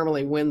they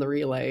normally win the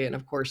relay, and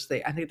of course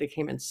I think they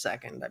came in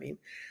second. I mean,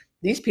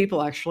 these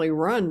people actually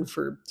run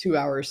for 2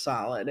 hours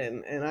solid,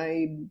 and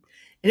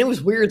it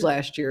was weird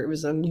last year. It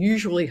was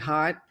unusually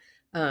hot.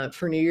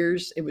 For New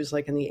Year's, it was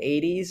like in the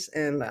 80s,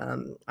 and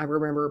I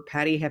remember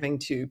Patty having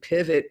to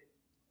pivot,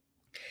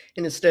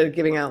 and instead of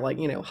giving out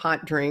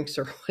hot drinks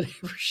or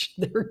whatever,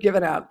 they were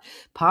giving out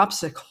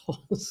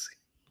popsicles.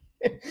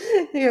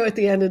 At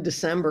the end of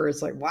December,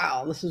 it's like,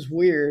 wow, this is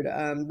weird.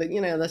 But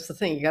that's the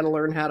thing, you got to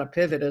learn how to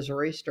pivot as a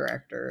race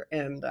director,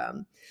 and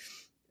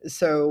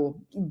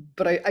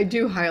but I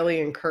do highly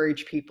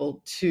encourage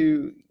people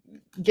to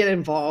get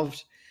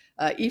involved.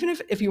 Even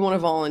if you want to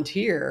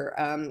volunteer,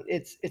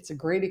 it's a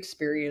great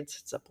experience.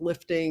 It's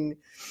uplifting.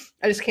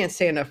 I just can't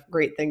say enough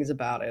great things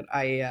about it.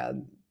 I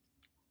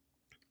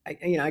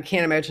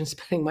can't imagine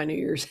spending my New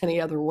Year's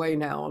any other way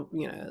now,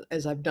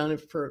 as I've done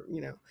it for,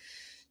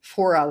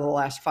 4 out of the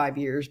last 5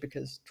 years,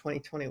 because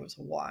 2020 was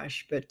a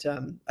wash. But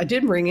I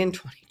did bring in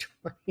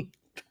 2020.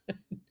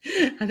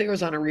 I think I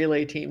was on a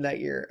relay team that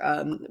year.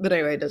 But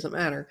anyway, it doesn't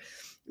matter.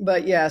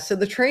 But yeah, so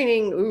the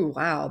training, ooh,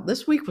 wow,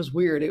 this week was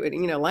weird.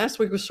 Last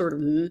week was sort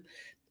of,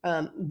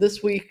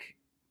 this week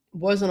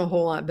wasn't a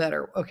whole lot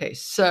better. Okay,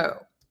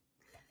 so,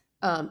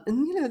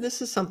 and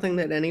this is something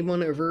that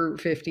anyone over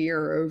 50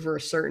 or over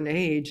a certain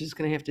age is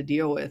going to have to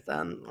deal with.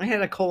 I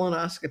had a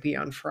colonoscopy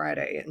on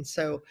Friday, and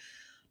so,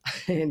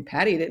 and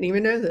Patty didn't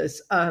even know this.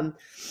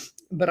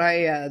 But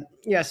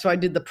so I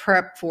did the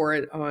prep for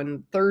it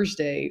on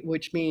Thursday,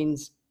 which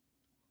means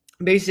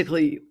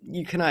basically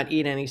you cannot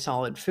eat any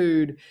solid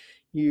food.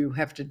 You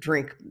have to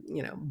drink,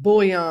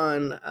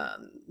 bouillon,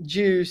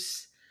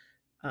 juice,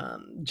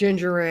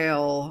 ginger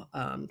ale.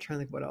 I'm trying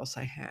to think what else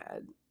I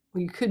had.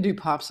 Well, you could do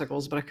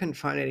popsicles, but I couldn't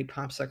find any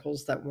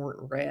popsicles that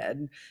weren't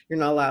red. You're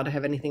not allowed to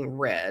have anything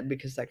red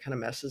because that kind of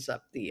messes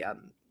up the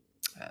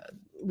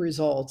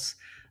results.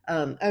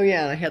 Oh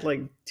yeah, and I had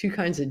like 2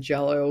 kinds of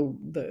Jello,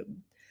 the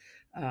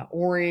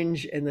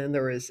orange, and then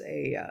there was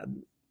a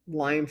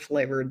lime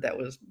flavored that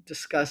was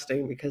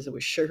disgusting because it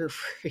was sugar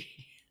free.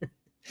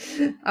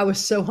 I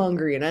was so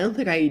hungry, and I don't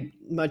think I ate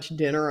much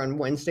dinner on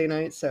Wednesday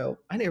night, so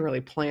I didn't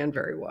really plan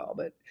very well.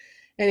 But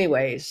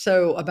Anyway,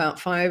 so about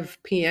 5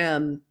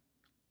 p.m.,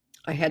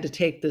 I had to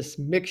take this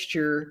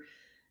mixture,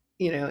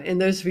 and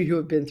those of you who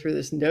have been through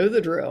this know the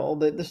drill,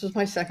 that this was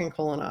my second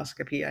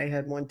colonoscopy. I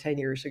had one 10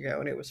 years ago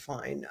and it was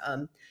fine.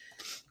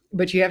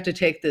 But you have to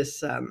take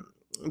this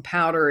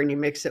powder and you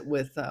mix it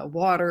with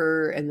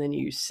water, and then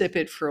you sip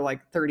it for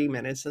like 30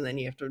 minutes, and then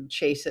you have to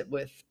chase it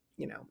with,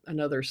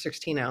 another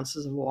 16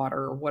 ounces of water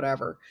or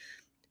whatever.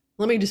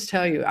 Let me just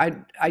tell you,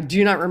 I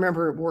do not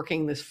remember it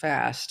working this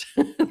fast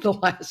the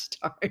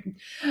last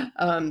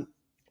time.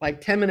 Like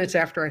 10 minutes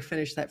after I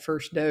finished that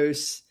first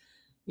dose,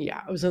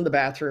 yeah, I was in the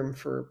bathroom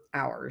for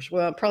hours.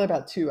 Well, probably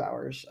about 2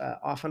 hours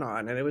off and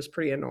on, and it was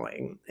pretty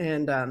annoying.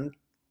 And I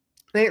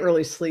didn't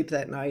really sleep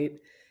that night.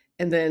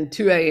 And then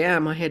 2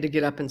 a.m., I had to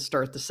get up and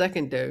start the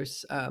second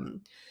dose.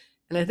 And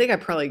I think I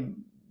probably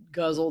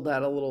guzzled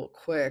that a little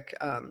quick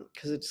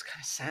because it just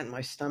kind of sat in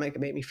my stomach.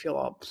 It made me feel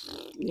all,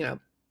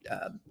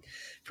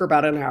 for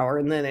about an hour.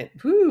 And then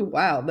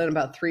wow. Then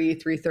about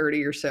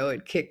 3:30 or so,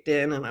 it kicked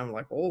in, and I'm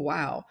like, oh,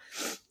 wow.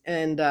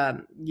 And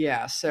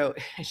yeah, so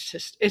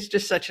it's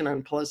just such an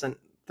unpleasant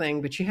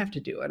thing, but you have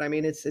to do it. I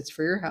mean, it's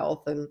for your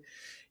health and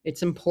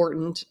it's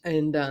important.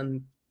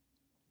 And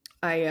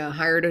I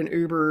hired an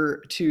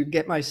Uber to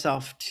get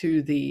myself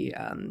to the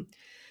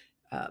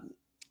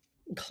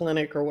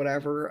clinic or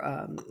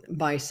whatever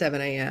by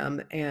 7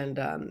 a.m. And,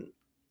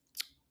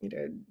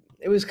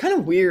 it was kind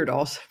of weird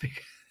also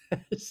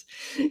because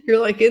you're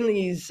like in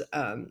these,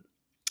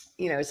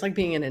 it's like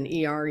being in an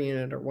ER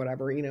unit or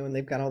whatever, and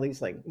they've got all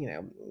these like,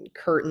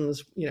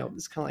 curtains,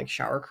 it's kind of like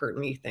shower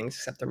curtain-y things,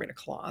 except they're made of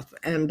cloth.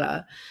 And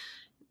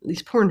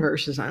these poor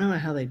nurses, I don't know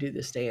how they do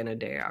this day in and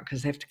day out,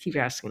 because they have to keep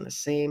asking the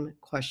same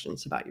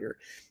questions about your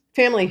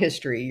family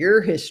history,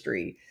 your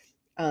history.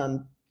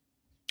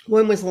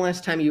 When was the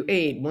last time you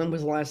ate? When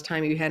was the last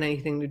time you had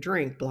anything to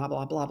drink? Blah,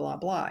 blah, blah, blah,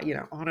 blah,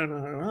 on and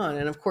on and on.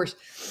 And of course,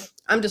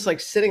 I'm just like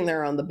sitting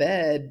there on the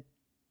bed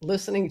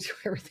listening to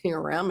everything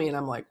around me. And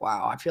I'm like,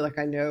 wow, I feel like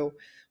I know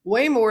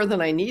way more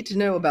than I need to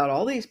know about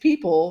all these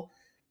people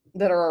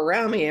that are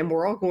around me. And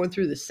we're all going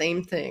through the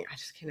same thing. I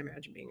just can't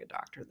imagine being a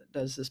doctor that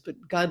does this, but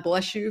God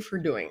bless you for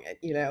doing it.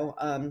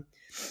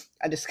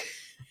 I just,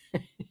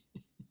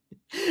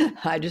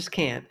 I just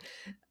can't.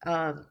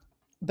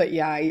 But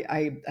yeah,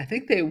 I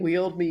think they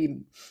wheeled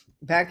me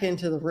back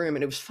into the room,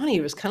 and it was funny.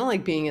 It was kind of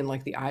like being in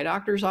like the eye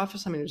doctor's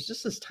office. I mean, it was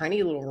just this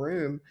tiny little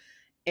room,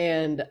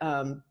 and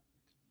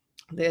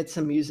they had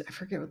some music. I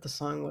forget what the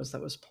song was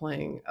that was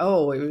playing.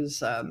 Oh, it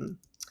was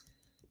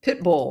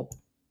Pitbull.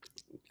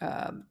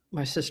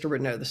 My sister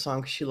would know the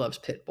song because she loves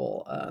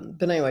Pitbull.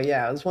 But anyway,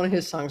 yeah, it was one of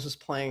his songs was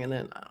playing, and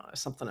then I don't know,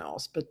 something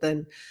else. But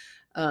then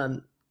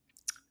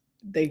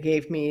they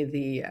gave me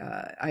the.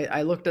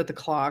 I looked at the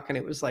clock, and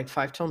it was like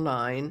 5 till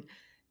 9.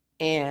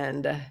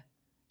 And I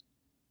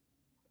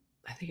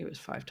think it was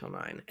 5 till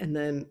 9. And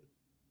then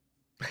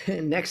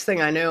next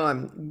thing I know,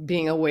 I'm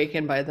being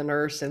awakened by the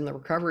nurse in the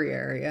recovery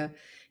area,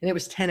 and it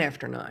was 10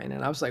 after 9.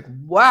 And I was like,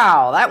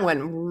 wow, that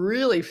went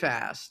really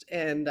fast.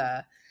 And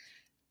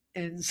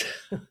so,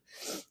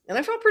 and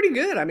I felt pretty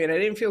good. I mean, I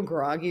didn't feel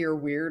groggy or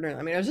weird. And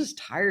I mean, I was just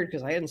tired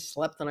because I hadn't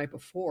slept the night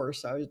before.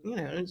 So I was,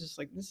 it's just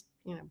like this,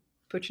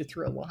 puts you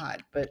through a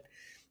lot. But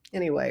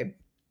anyway,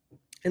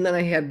 and then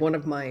I had one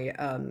of my,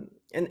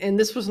 and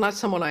this was not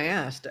someone I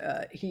asked.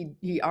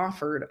 He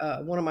offered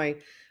one of my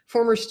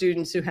former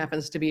students who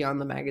happens to be on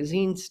the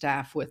magazine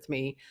staff with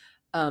me,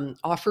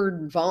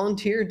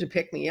 volunteered to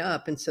pick me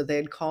up. And so they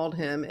had called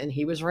him, and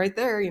he was right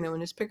there, in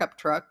his pickup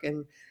truck,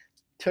 and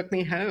took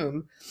me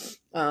home.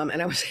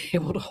 And I was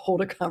able to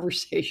hold a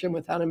conversation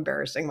without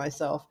embarrassing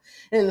myself.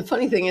 And the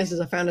funny thing is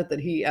I found out that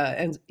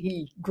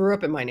he grew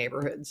up in my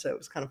neighborhood. So it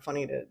was kind of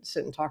funny to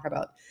sit and talk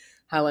about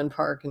Highland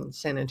Park in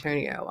San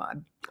Antonio.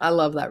 I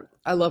love that.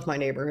 I love my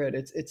neighborhood.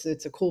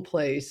 It's a cool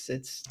place.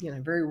 It's,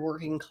 very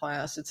working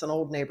class. It's an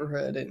old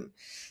neighborhood. And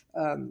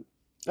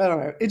I don't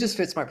know, it just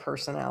fits my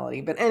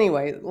personality. But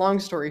anyway, long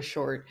story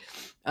short,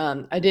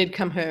 I did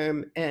come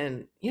home,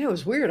 and, it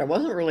was weird. I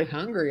wasn't really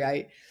hungry.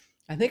 I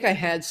think I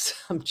had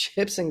some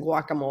chips and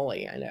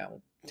guacamole, I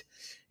know,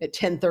 at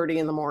 10:30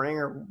 in the morning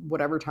or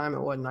whatever time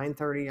it was,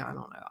 9:30. I don't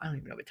know. I don't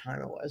even know what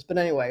time it was. But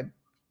anyway,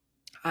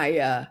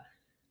 I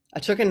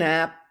took a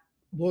nap,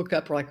 woke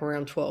up like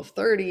around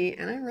 12:30,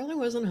 and I really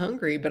wasn't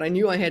hungry, but I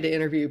knew I had to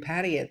interview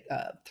Patty at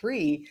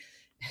 3.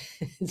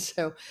 And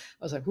so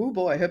I was like, oh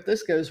boy, I hope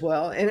this goes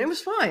well. And it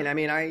was fine. I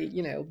mean, I,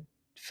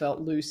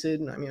 felt lucid,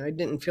 and I mean, I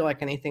didn't feel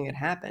like anything had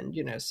happened,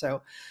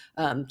 so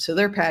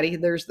there, Patty,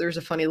 there's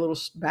a funny little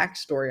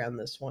backstory on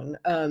this one.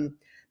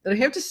 But I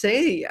have to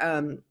say,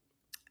 I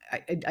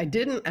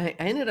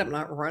ended up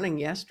not running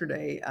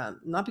yesterday,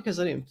 not because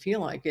I didn't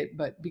feel like it,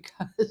 but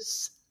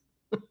because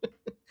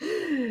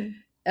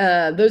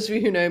those of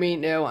you who know me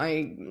know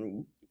I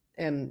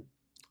am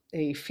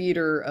a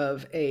feeder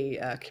of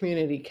a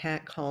community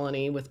cat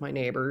colony with my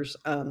neighbors.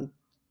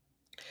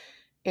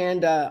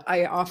 And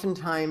I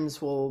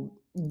oftentimes will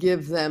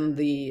give them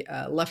the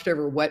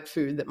leftover wet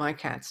food that my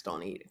cats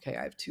don't eat. Okay,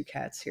 I have 2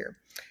 cats here.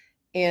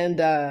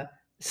 And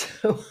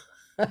so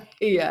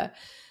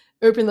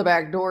opened the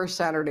back door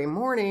Saturday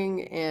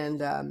morning,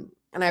 and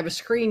I have a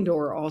screen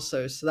door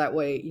also, so that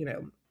way,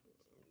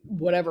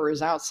 whatever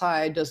is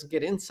outside doesn't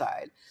get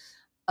inside.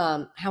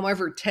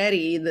 However,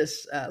 Teddy,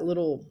 this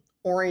little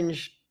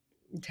orange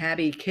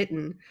tabby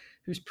kitten,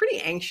 who's pretty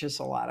anxious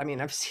a lot. I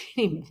mean, I've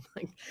seen him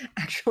like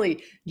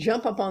actually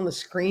jump up on the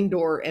screen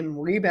door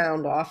and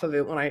rebound off of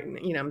it when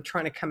I'm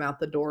trying to come out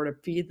the door to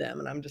feed them,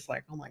 and I'm just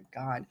like, oh my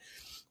god.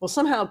 Well,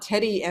 somehow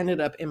Teddy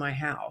ended up in my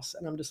house,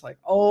 and I'm just like,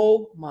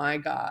 oh my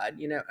god,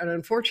 And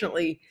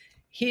unfortunately,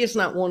 he is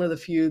not one of the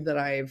few that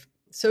I've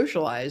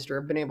socialized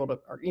or been able to,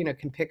 or,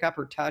 can pick up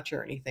or touch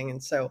or anything,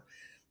 and so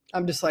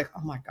I'm just like,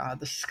 oh my God,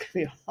 this is going to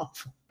be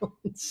awful.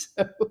 And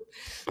so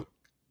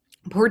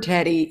poor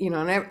Teddy, and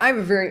I have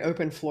a very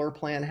open floor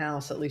plan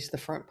house, at least the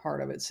front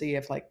part of it. So you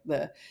have like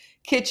the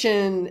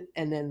kitchen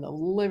and then the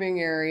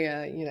living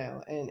area,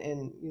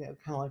 and kind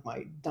of like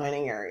my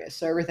dining area.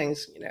 So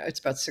everything's, it's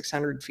about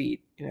 600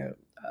 feet,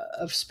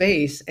 of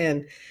space.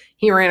 And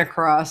he ran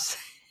across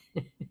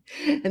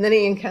and then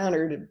he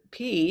encountered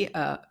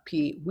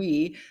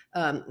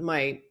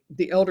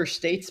the elder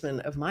statesman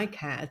of my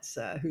cats,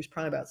 who's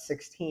probably about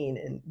 16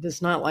 and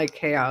does not like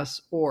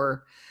chaos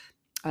or,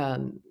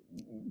 um,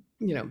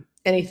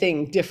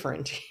 anything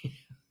different.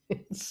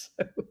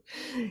 So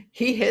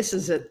he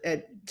hisses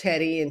at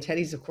Teddy, and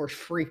Teddy's of course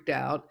freaked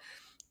out,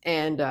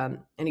 and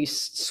he's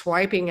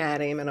swiping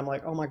at him, and I'm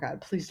like, oh my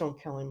God, please don't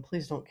kill him,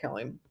 please don't kill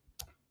him.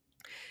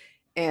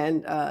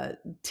 And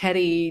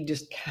Teddy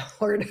just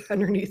cowered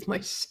underneath my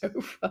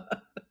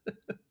sofa.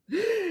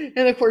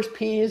 And of course,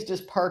 P is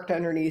just parked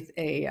underneath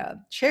a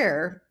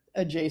chair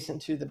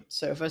adjacent to the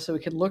sofa so we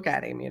could look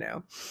at him,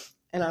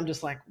 And I'm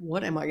just like,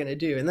 what am I going to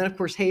do? And then, of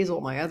course, Hazel,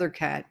 my other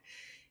cat,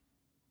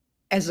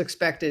 as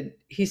expected,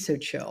 he's so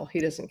chill. He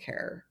doesn't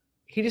care.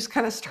 He just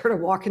kind of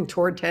started walking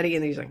toward Teddy,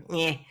 and he's like,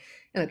 I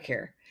don't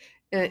care.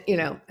 And,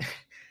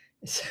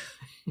 so,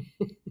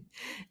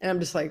 and I'm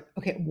just like,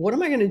 okay, what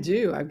am I going to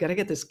do? I've got to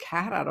get this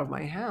cat out of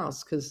my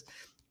house because,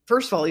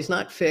 first of all, he's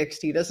not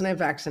fixed. He doesn't have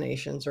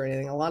vaccinations or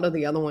anything. A lot of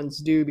the other ones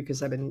do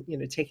because I've been,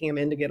 taking him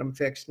in to get them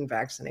fixed and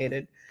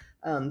vaccinated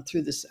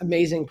through this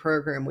amazing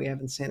program we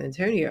have in San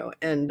Antonio.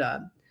 And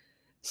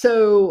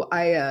so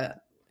I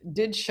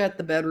did shut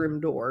the bedroom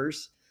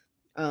doors.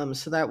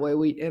 So that way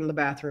and the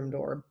bathroom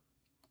door.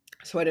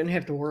 So I didn't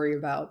have to worry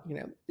about,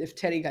 if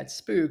Teddy got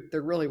spooked,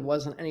 there really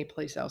wasn't any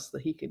place else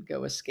that he could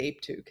go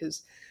escape to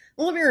because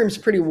the living room's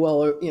pretty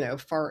well,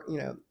 far,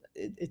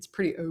 it's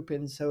pretty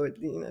open. So,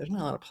 there's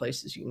not a lot of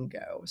places you can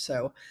go.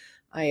 So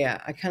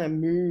I kind of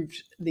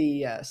moved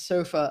the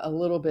sofa a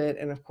little bit.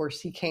 And of course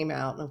he came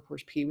out, and of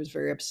course P was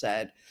very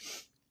upset.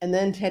 And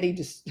then Teddy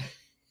just,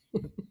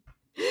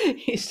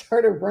 he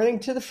started running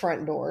to the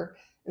front door.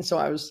 And so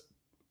I was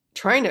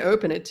trying to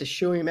open it to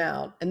shoo him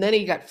out. And then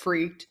he got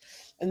freaked.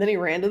 And then he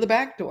ran to the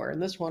back door.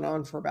 And this went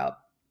on for about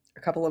a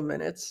couple of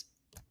minutes,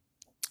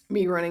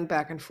 me running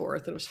back and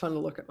forth. It was fun to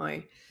look at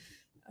my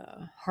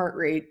heart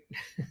rate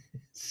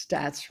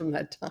stats from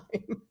that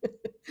time.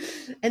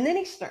 And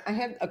then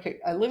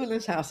I live in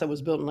this house that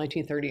was built in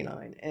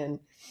 1939. And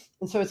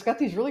so it's got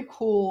these really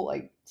cool,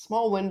 like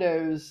small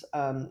windows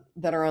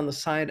that are on the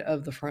side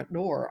of the front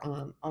door,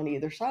 on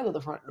either side of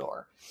the front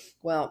door.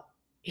 Well,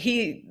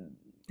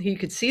 he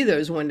could see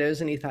those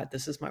windows, and he thought,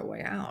 this is my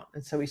way out.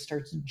 And so he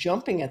starts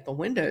jumping at the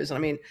windows. And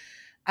I mean,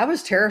 I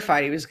was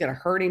terrified he was going to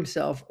hurt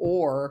himself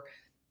or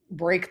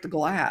break the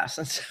glass.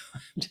 And so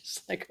I'm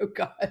just like, oh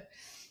God.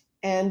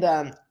 And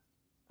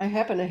I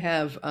happen to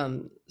have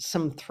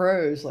some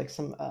throws, like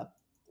some,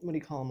 what do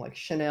you call them? Like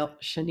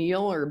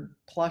chenille or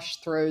plush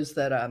throws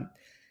that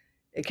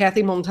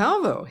Kathy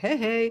Montalvo,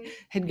 hey,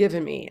 had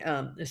given me.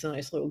 It's a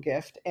nice little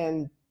gift.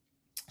 And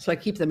so I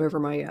keep them over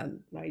my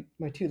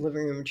my two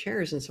living room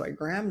chairs. And so I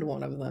grabbed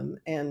one of them,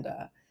 and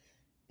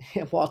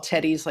while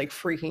Teddy's like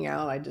freaking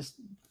out, I just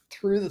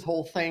threw the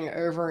whole thing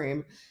over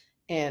him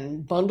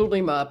and bundled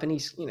him up. And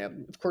he's,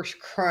 of course,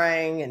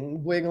 crying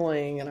and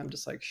wiggling. And I'm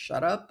just like,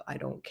 shut up. I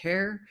don't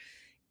care.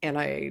 And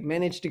I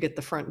managed to get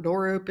the front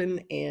door open,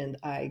 and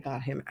I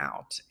got him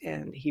out,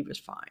 and he was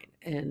fine.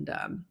 And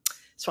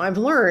so I've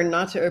learned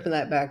not to open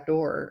that back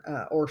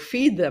door or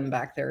feed them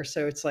back there.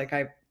 So it's like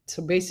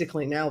so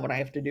basically now what I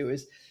have to do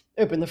is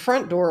open the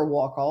front door,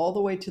 walk all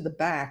the way to the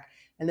back,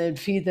 and then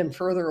feed them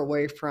further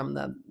away from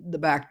the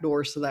back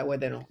door so that way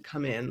they don't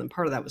come in. And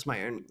part of that was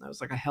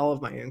like a hell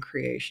of my own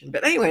creation.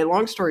 But anyway,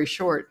 long story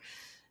short,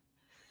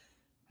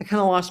 I kind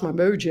of lost my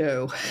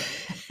mojo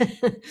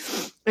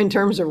in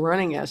terms of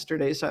running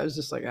yesterday. So I was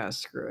just like,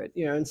 screw it,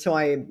 and so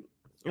I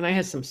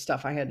had some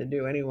stuff I had to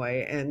do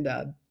anyway. And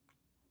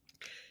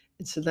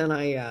so then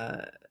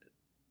I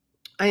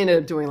ended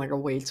up doing like a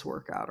weights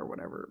workout or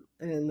whatever.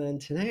 And then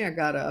today I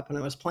got up and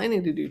I was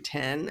planning to do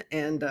 10.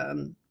 And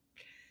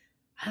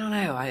I don't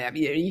know.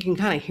 You can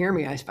kind of hear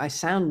me. I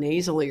sound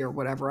nasally or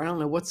whatever. I don't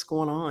know what's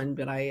going on,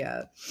 but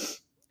I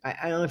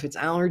don't know if it's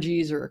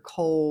allergies or a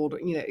cold.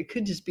 It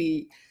could just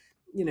be,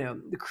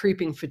 the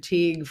creeping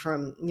fatigue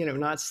from,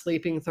 not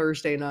sleeping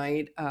Thursday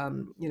night.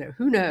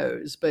 Who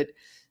knows? But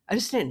I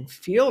just didn't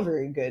feel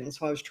very good. And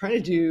so I was trying to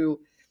do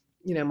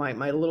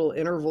my little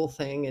interval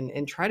thing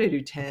and try to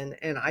do 10.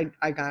 And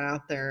I got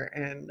out there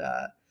and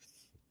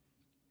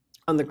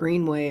on the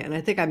Greenway, and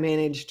I think I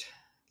managed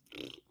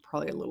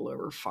probably a little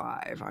over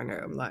 5. I know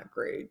I'm not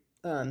great.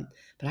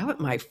 But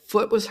my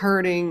foot was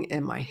hurting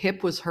and my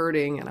hip was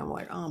hurting, and I'm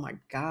like, oh my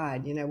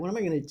God, what am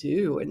I going to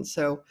do? And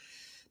so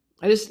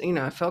I just,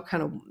 I felt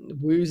kind of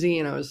woozy,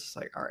 and I was just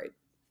like, all right,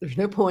 there's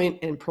no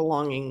point in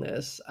prolonging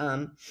this.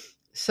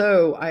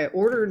 So I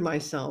ordered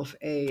myself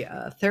a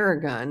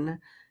Theragun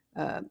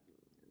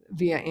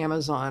via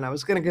Amazon. I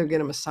was going to go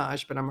get a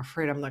massage, but I'm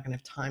afraid I'm not going to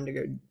have time to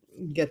go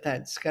get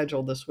that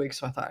scheduled this week.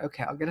 So I thought,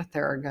 okay, I'll get a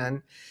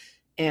Theragun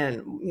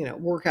and,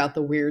 work out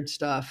the weird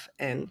stuff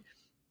and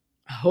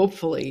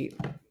hopefully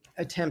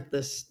attempt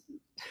this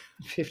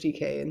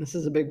 50K. And this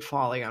is a big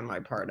folly on my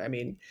part. I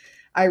mean,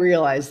 I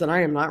realize that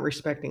I am not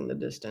respecting the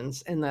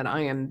distance and that I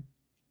am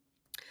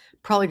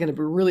probably going to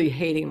be really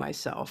hating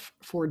myself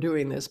for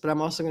doing this, but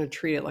I'm also going to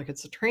treat it like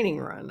it's a training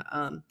run.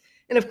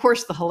 And of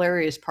course, the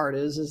hilarious part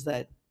is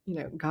that,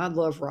 God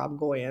love Rob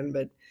Goyen,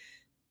 but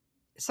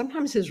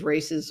sometimes his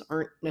races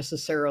aren't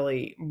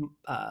necessarily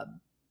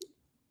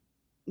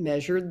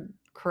measured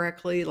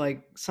correctly.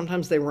 Like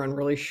sometimes they run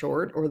really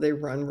short or they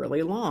run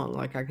really long.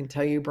 Like I can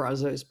tell you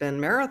Brazos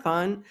Bend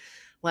Marathon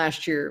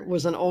last year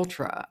was an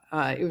ultra.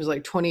 It was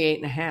like 28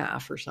 and a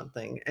half or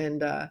something.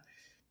 And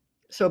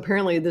so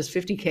apparently this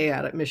 50K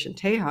out at Mission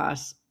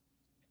Tejas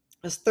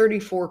is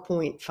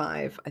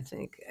 34.5, I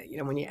think,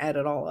 when you add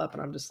it all up.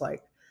 And I'm just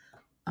like,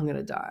 I'm going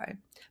to die.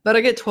 But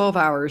I get 12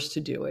 hours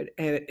to do it.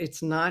 And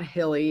it's not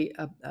hilly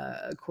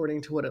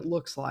according to what it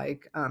looks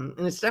like. And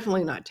it's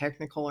definitely not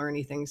technical or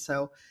anything.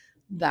 So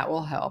that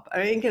will help.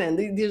 I mean, again,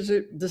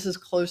 this is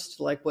close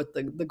to like what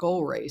the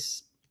goal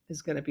race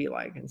is going to be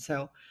like. And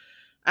so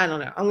I don't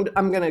know.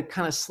 I'm going to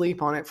kind of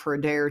sleep on it for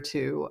a day or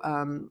two.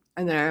 And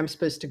then I'm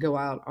supposed to go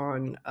out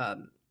on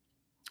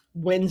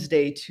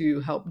Wednesday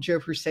to help Joe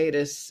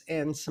Prusadis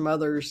and some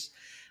others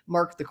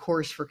mark the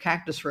course for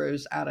Cactus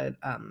Rose out at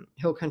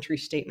Hill Country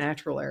State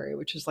Natural Area,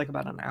 which is like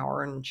about an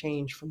hour and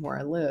change from where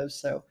I live.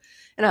 So,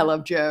 and I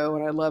love Joe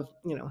and I love,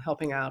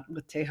 helping out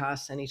with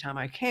Tejas anytime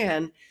I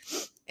can.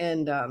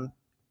 And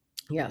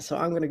yeah, so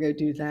I'm going to go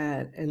do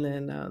that. And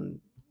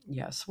then,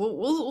 yes,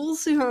 we'll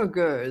see how it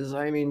goes.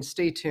 I mean,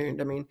 stay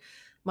tuned. I mean,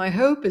 my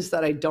hope is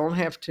that I don't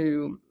have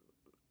to,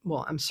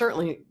 well, I'm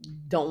certainly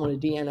don't want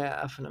to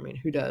DNF. And I mean,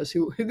 who does?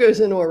 Who goes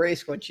into a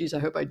race going, geez, I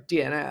hope I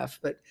DNF.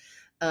 But,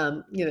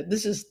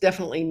 this is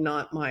definitely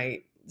not my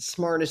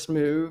smartest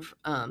move.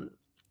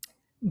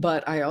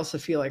 But I also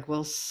feel like,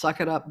 well,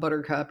 suck it up,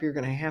 Buttercup. You're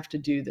going to have to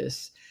do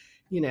this.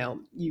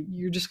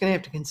 You're just going to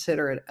have to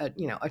consider it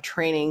a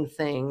training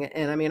thing.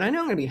 And I mean, I know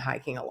I'm going to be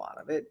hiking a lot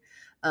of it.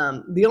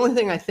 The only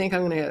thing I think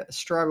I'm going to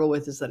struggle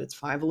with is that it's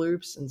 5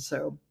 loops. And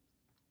so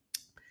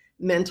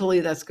mentally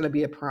that's going to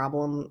be a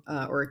problem,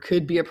 or it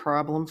could be a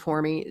problem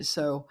for me.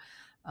 So,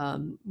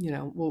 I'm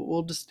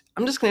just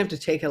going to have to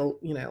take a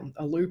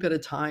loop at a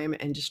time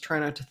and just try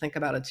not to think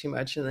about it too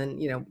much. And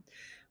then,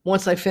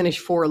 once I finish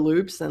 4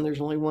 loops, then there's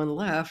only 1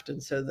 left.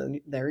 And so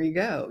then there you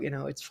go,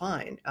 it's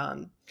fine.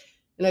 And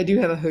I do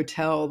have a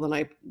hotel the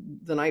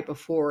night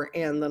before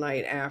and the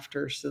night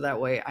after. So that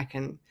way I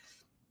can,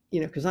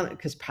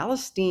 because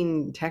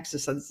Palestine,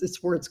 Texas,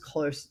 it's where it's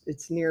close.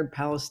 It's near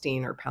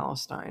Palestine or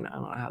Palestine. I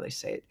don't know how they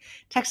say it.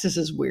 Texas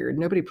is weird.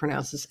 Nobody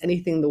pronounces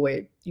anything the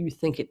way you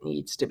think it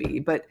needs to be.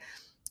 But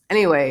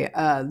anyway,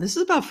 this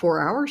is about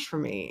 4 hours for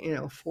me,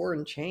 4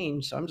 and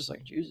change. So I'm just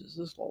like, Jesus,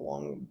 this is a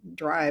long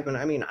drive. And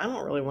I mean, I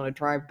don't really want to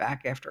drive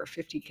back after a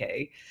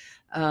 50K.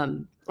 I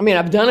mean,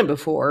 I've done it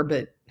before,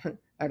 but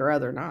I'd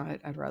rather not.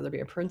 I'd rather be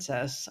a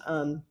princess.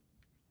 And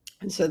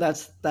so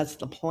that's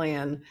the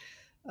plan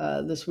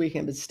this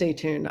weekend, but stay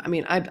tuned. I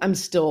mean, I'm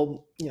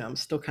still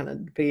kind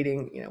of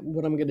debating,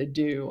 what I'm going to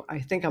do. I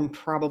think I'm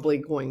probably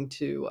going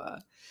to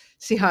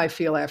see how I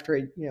feel after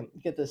I,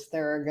 get this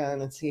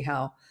Theragun and see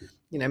how,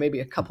 maybe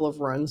a couple of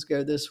runs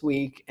go this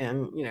week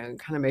and,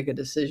 kind of make a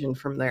decision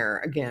from there.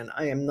 Again,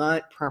 I am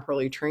not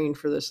properly trained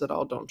for this at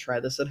all. Don't try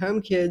this at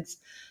home, kids.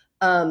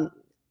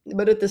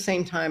 But at the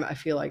same time, I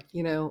feel like,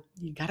 you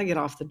got to get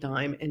off the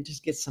dime and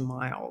just get some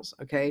miles.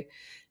 Okay.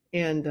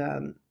 And,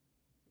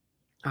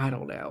 I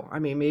don't know. I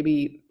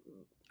mean,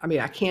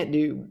 I can't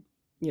do,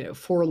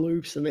 4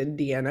 loops and then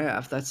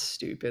DNF. That's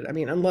stupid. I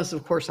mean, unless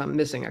of course I'm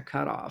missing a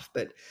cutoff,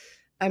 but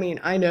I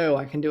mean, I know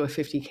I can do a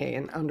 50K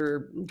in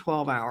under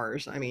 12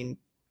 hours. I mean,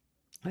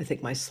 I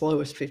think my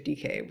slowest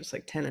 50K was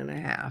like 10 and a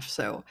half.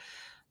 So,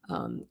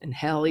 and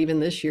hell, even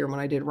this year when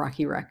I did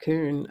Rocky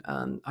Raccoon,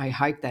 I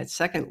hiked that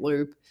second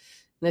loop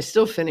and I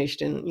still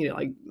finished in,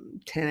 like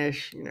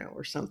 10ish,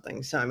 or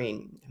something. So, I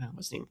mean, I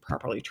wasn't even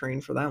properly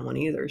trained for that one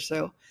either.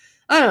 So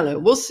I don't know.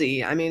 We'll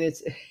see. I mean,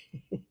 it's,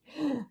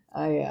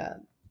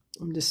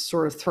 I'm just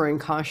sort of throwing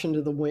caution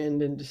to the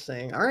wind and just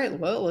saying, all right,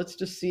 well, let's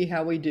just see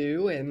how we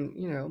do.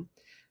 And,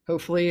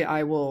 hopefully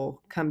I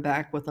will come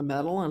back with a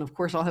medal. And of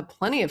course, I'll have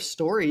plenty of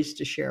stories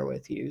to share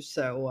with you.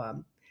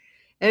 So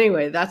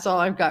anyway, that's all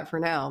I've got for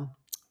now.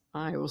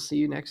 I will see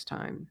you next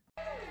time.